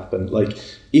fucking happen. Like,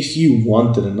 if you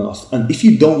want it enough, and if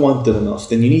you don't want it enough,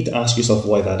 then you need to ask yourself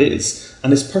why that is.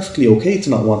 And it's perfectly okay to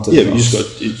not want it enough.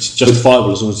 It's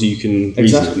justifiable as long as you can.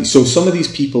 Exactly. So some of these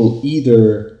people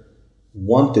either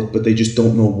want it, but they just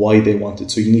don't know why they want it.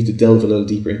 So you need to delve a little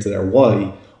deeper into their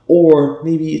why. Or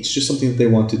maybe it's just something that they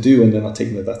want to do and they're not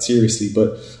taking it that seriously.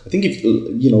 But I think if,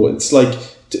 it's like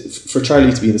for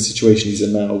Charlie to be in the situation he's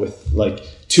in now with like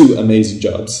 2 amazing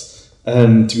jobs,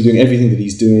 and to be doing everything that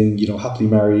he's doing, happily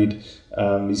married.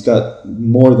 He's got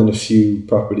more than a few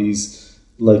properties.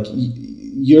 Like,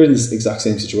 you're in this exact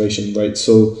same situation, right?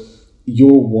 So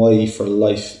your why for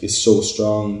life is so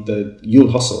strong that you'll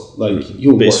hustle. Like,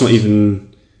 you'll But work. it's not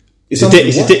even... It's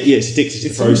addictive to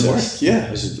the process. Yeah.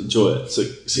 I just enjoy it. So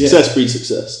success breeds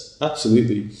success.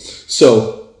 Absolutely.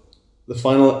 So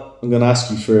I'm going to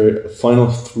ask you for final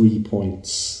 3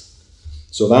 points.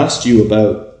 So I've asked you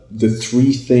about the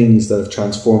 3 things that have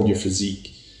transformed your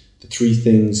physique, the 3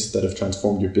 things that have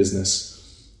transformed your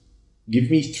business. Give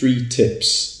me 3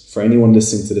 tips for anyone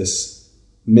listening to this,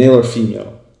 male or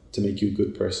female, to make you a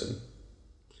good person.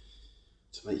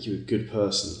 To make you a good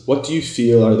person. What do you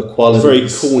feel are the qualities?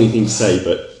 It's a very corny thing to say,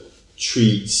 but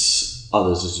treats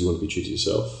others as you want to be treated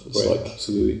yourself. It's right, like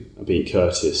absolutely. Being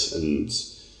courteous, and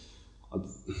I'm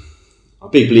a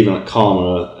big believer in like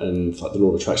karma and like the law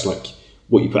of attraction. Like,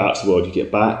 what you put out to the world, you get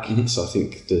back. Mm-hmm. So I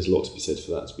think there's a lot to be said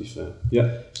for that, to be fair.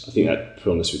 Yeah. I think that, to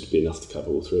be honest, would be enough to cover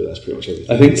all 3. That's pretty much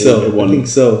everything. I think so.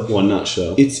 One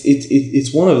nutshell.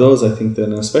 It's one of those, I think, that,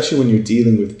 and especially when you're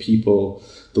dealing with people,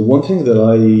 the one thing that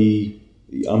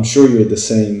I'm sure you're the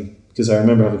same, because I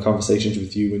remember having conversations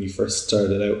with you when you first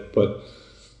started out, but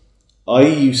I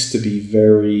used to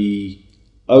be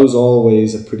I was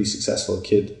always a pretty successful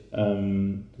kid.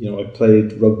 I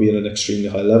played rugby at an extremely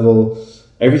high level.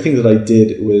 Everything that I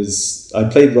did was, I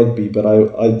played rugby, but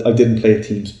I didn't play a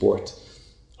team sport.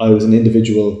 I was an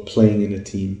individual playing in a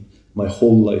team my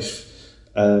whole life.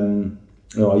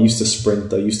 I used to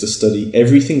sprint, I used to study.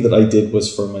 Everything that I did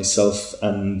was for myself,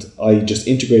 and I just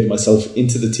integrated myself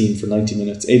into the team for 80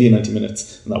 or 90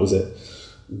 minutes, and that was it.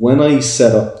 When I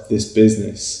set up this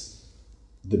business,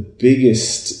 the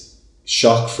biggest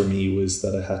shock for me was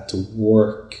that I had to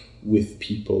work with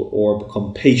people or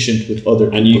become patient with other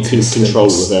people. And you can control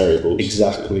the variables.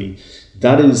 Exactly.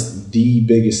 That is the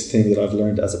biggest thing that I've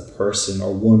learned as a person,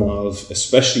 or one of,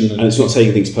 especially in and it's not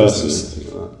taking things personally.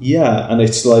 Like that. Yeah, and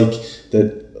it's like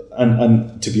that,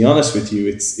 and to be honest with you,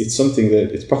 it's something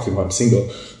that, it's probably why I'm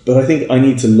single, but I think I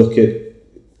need to look at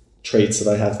traits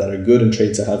that I have that are good and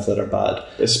traits I have that are bad.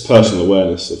 It's personal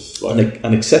awareness of like,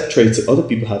 and accept traits that other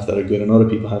people have that are good and other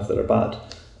people have that are bad.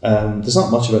 There's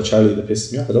not much about Charlie that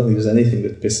pisses me off. I don't think there's anything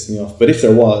that pisses me off. But if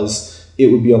there was, it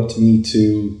would be up to me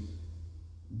to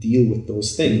deal with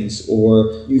those things.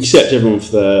 Or you accept everyone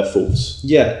for their faults.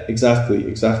 Yeah,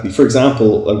 exactly. For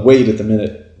example, Wade at the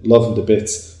minute, love him to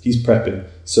bits. He's prepping,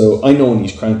 so I know when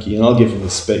he's cranky, and I'll give him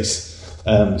his space.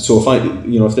 So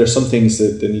if there's some things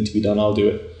that need to be done, I'll do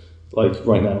it. Like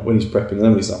right now, when he's prepping, and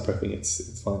then when he's not prepping,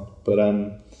 it's fine. But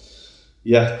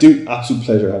yeah, dude, absolute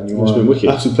pleasure having you on. It's been wicked.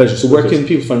 Absolute pleasure. So where can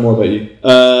people find more about you?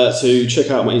 So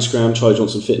check out my Instagram, Charlie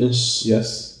Johnson Fitness.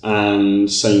 Yes.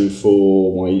 And same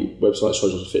for my website,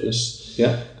 Charlie Johnson Fitness.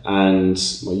 Yeah. And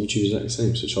my YouTube is exactly the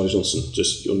same. So Charlie Johnson,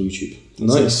 just on YouTube.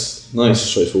 That's nice.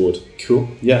 Straightforward. Cool.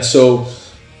 Yeah. So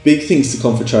big things to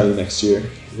come for Charlie next year.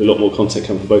 A lot more content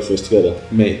coming for both of us together,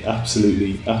 mate.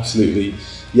 Absolutely.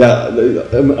 Yeah,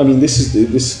 I mean,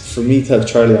 this for me to have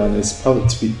Charlie on is probably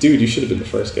to be, dude, you should have been the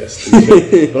first guest.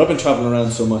 But I've been traveling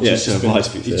around so much. Yeah, it's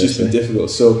just been difficult.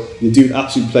 So, yeah, dude,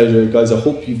 absolute pleasure, guys. I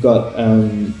hope you've got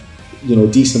a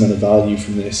decent amount of value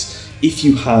from this. If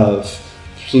you have,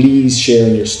 please share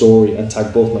in your story and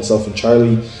tag both myself and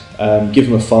Charlie. Give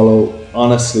him a follow.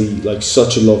 Honestly, like,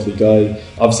 such a lovely guy.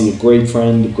 Obviously a great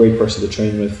friend, a great person to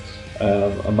train with,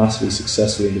 a massively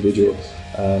successful individual.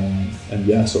 And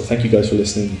yeah, so thank you guys for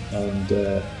listening,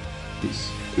 and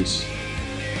peace.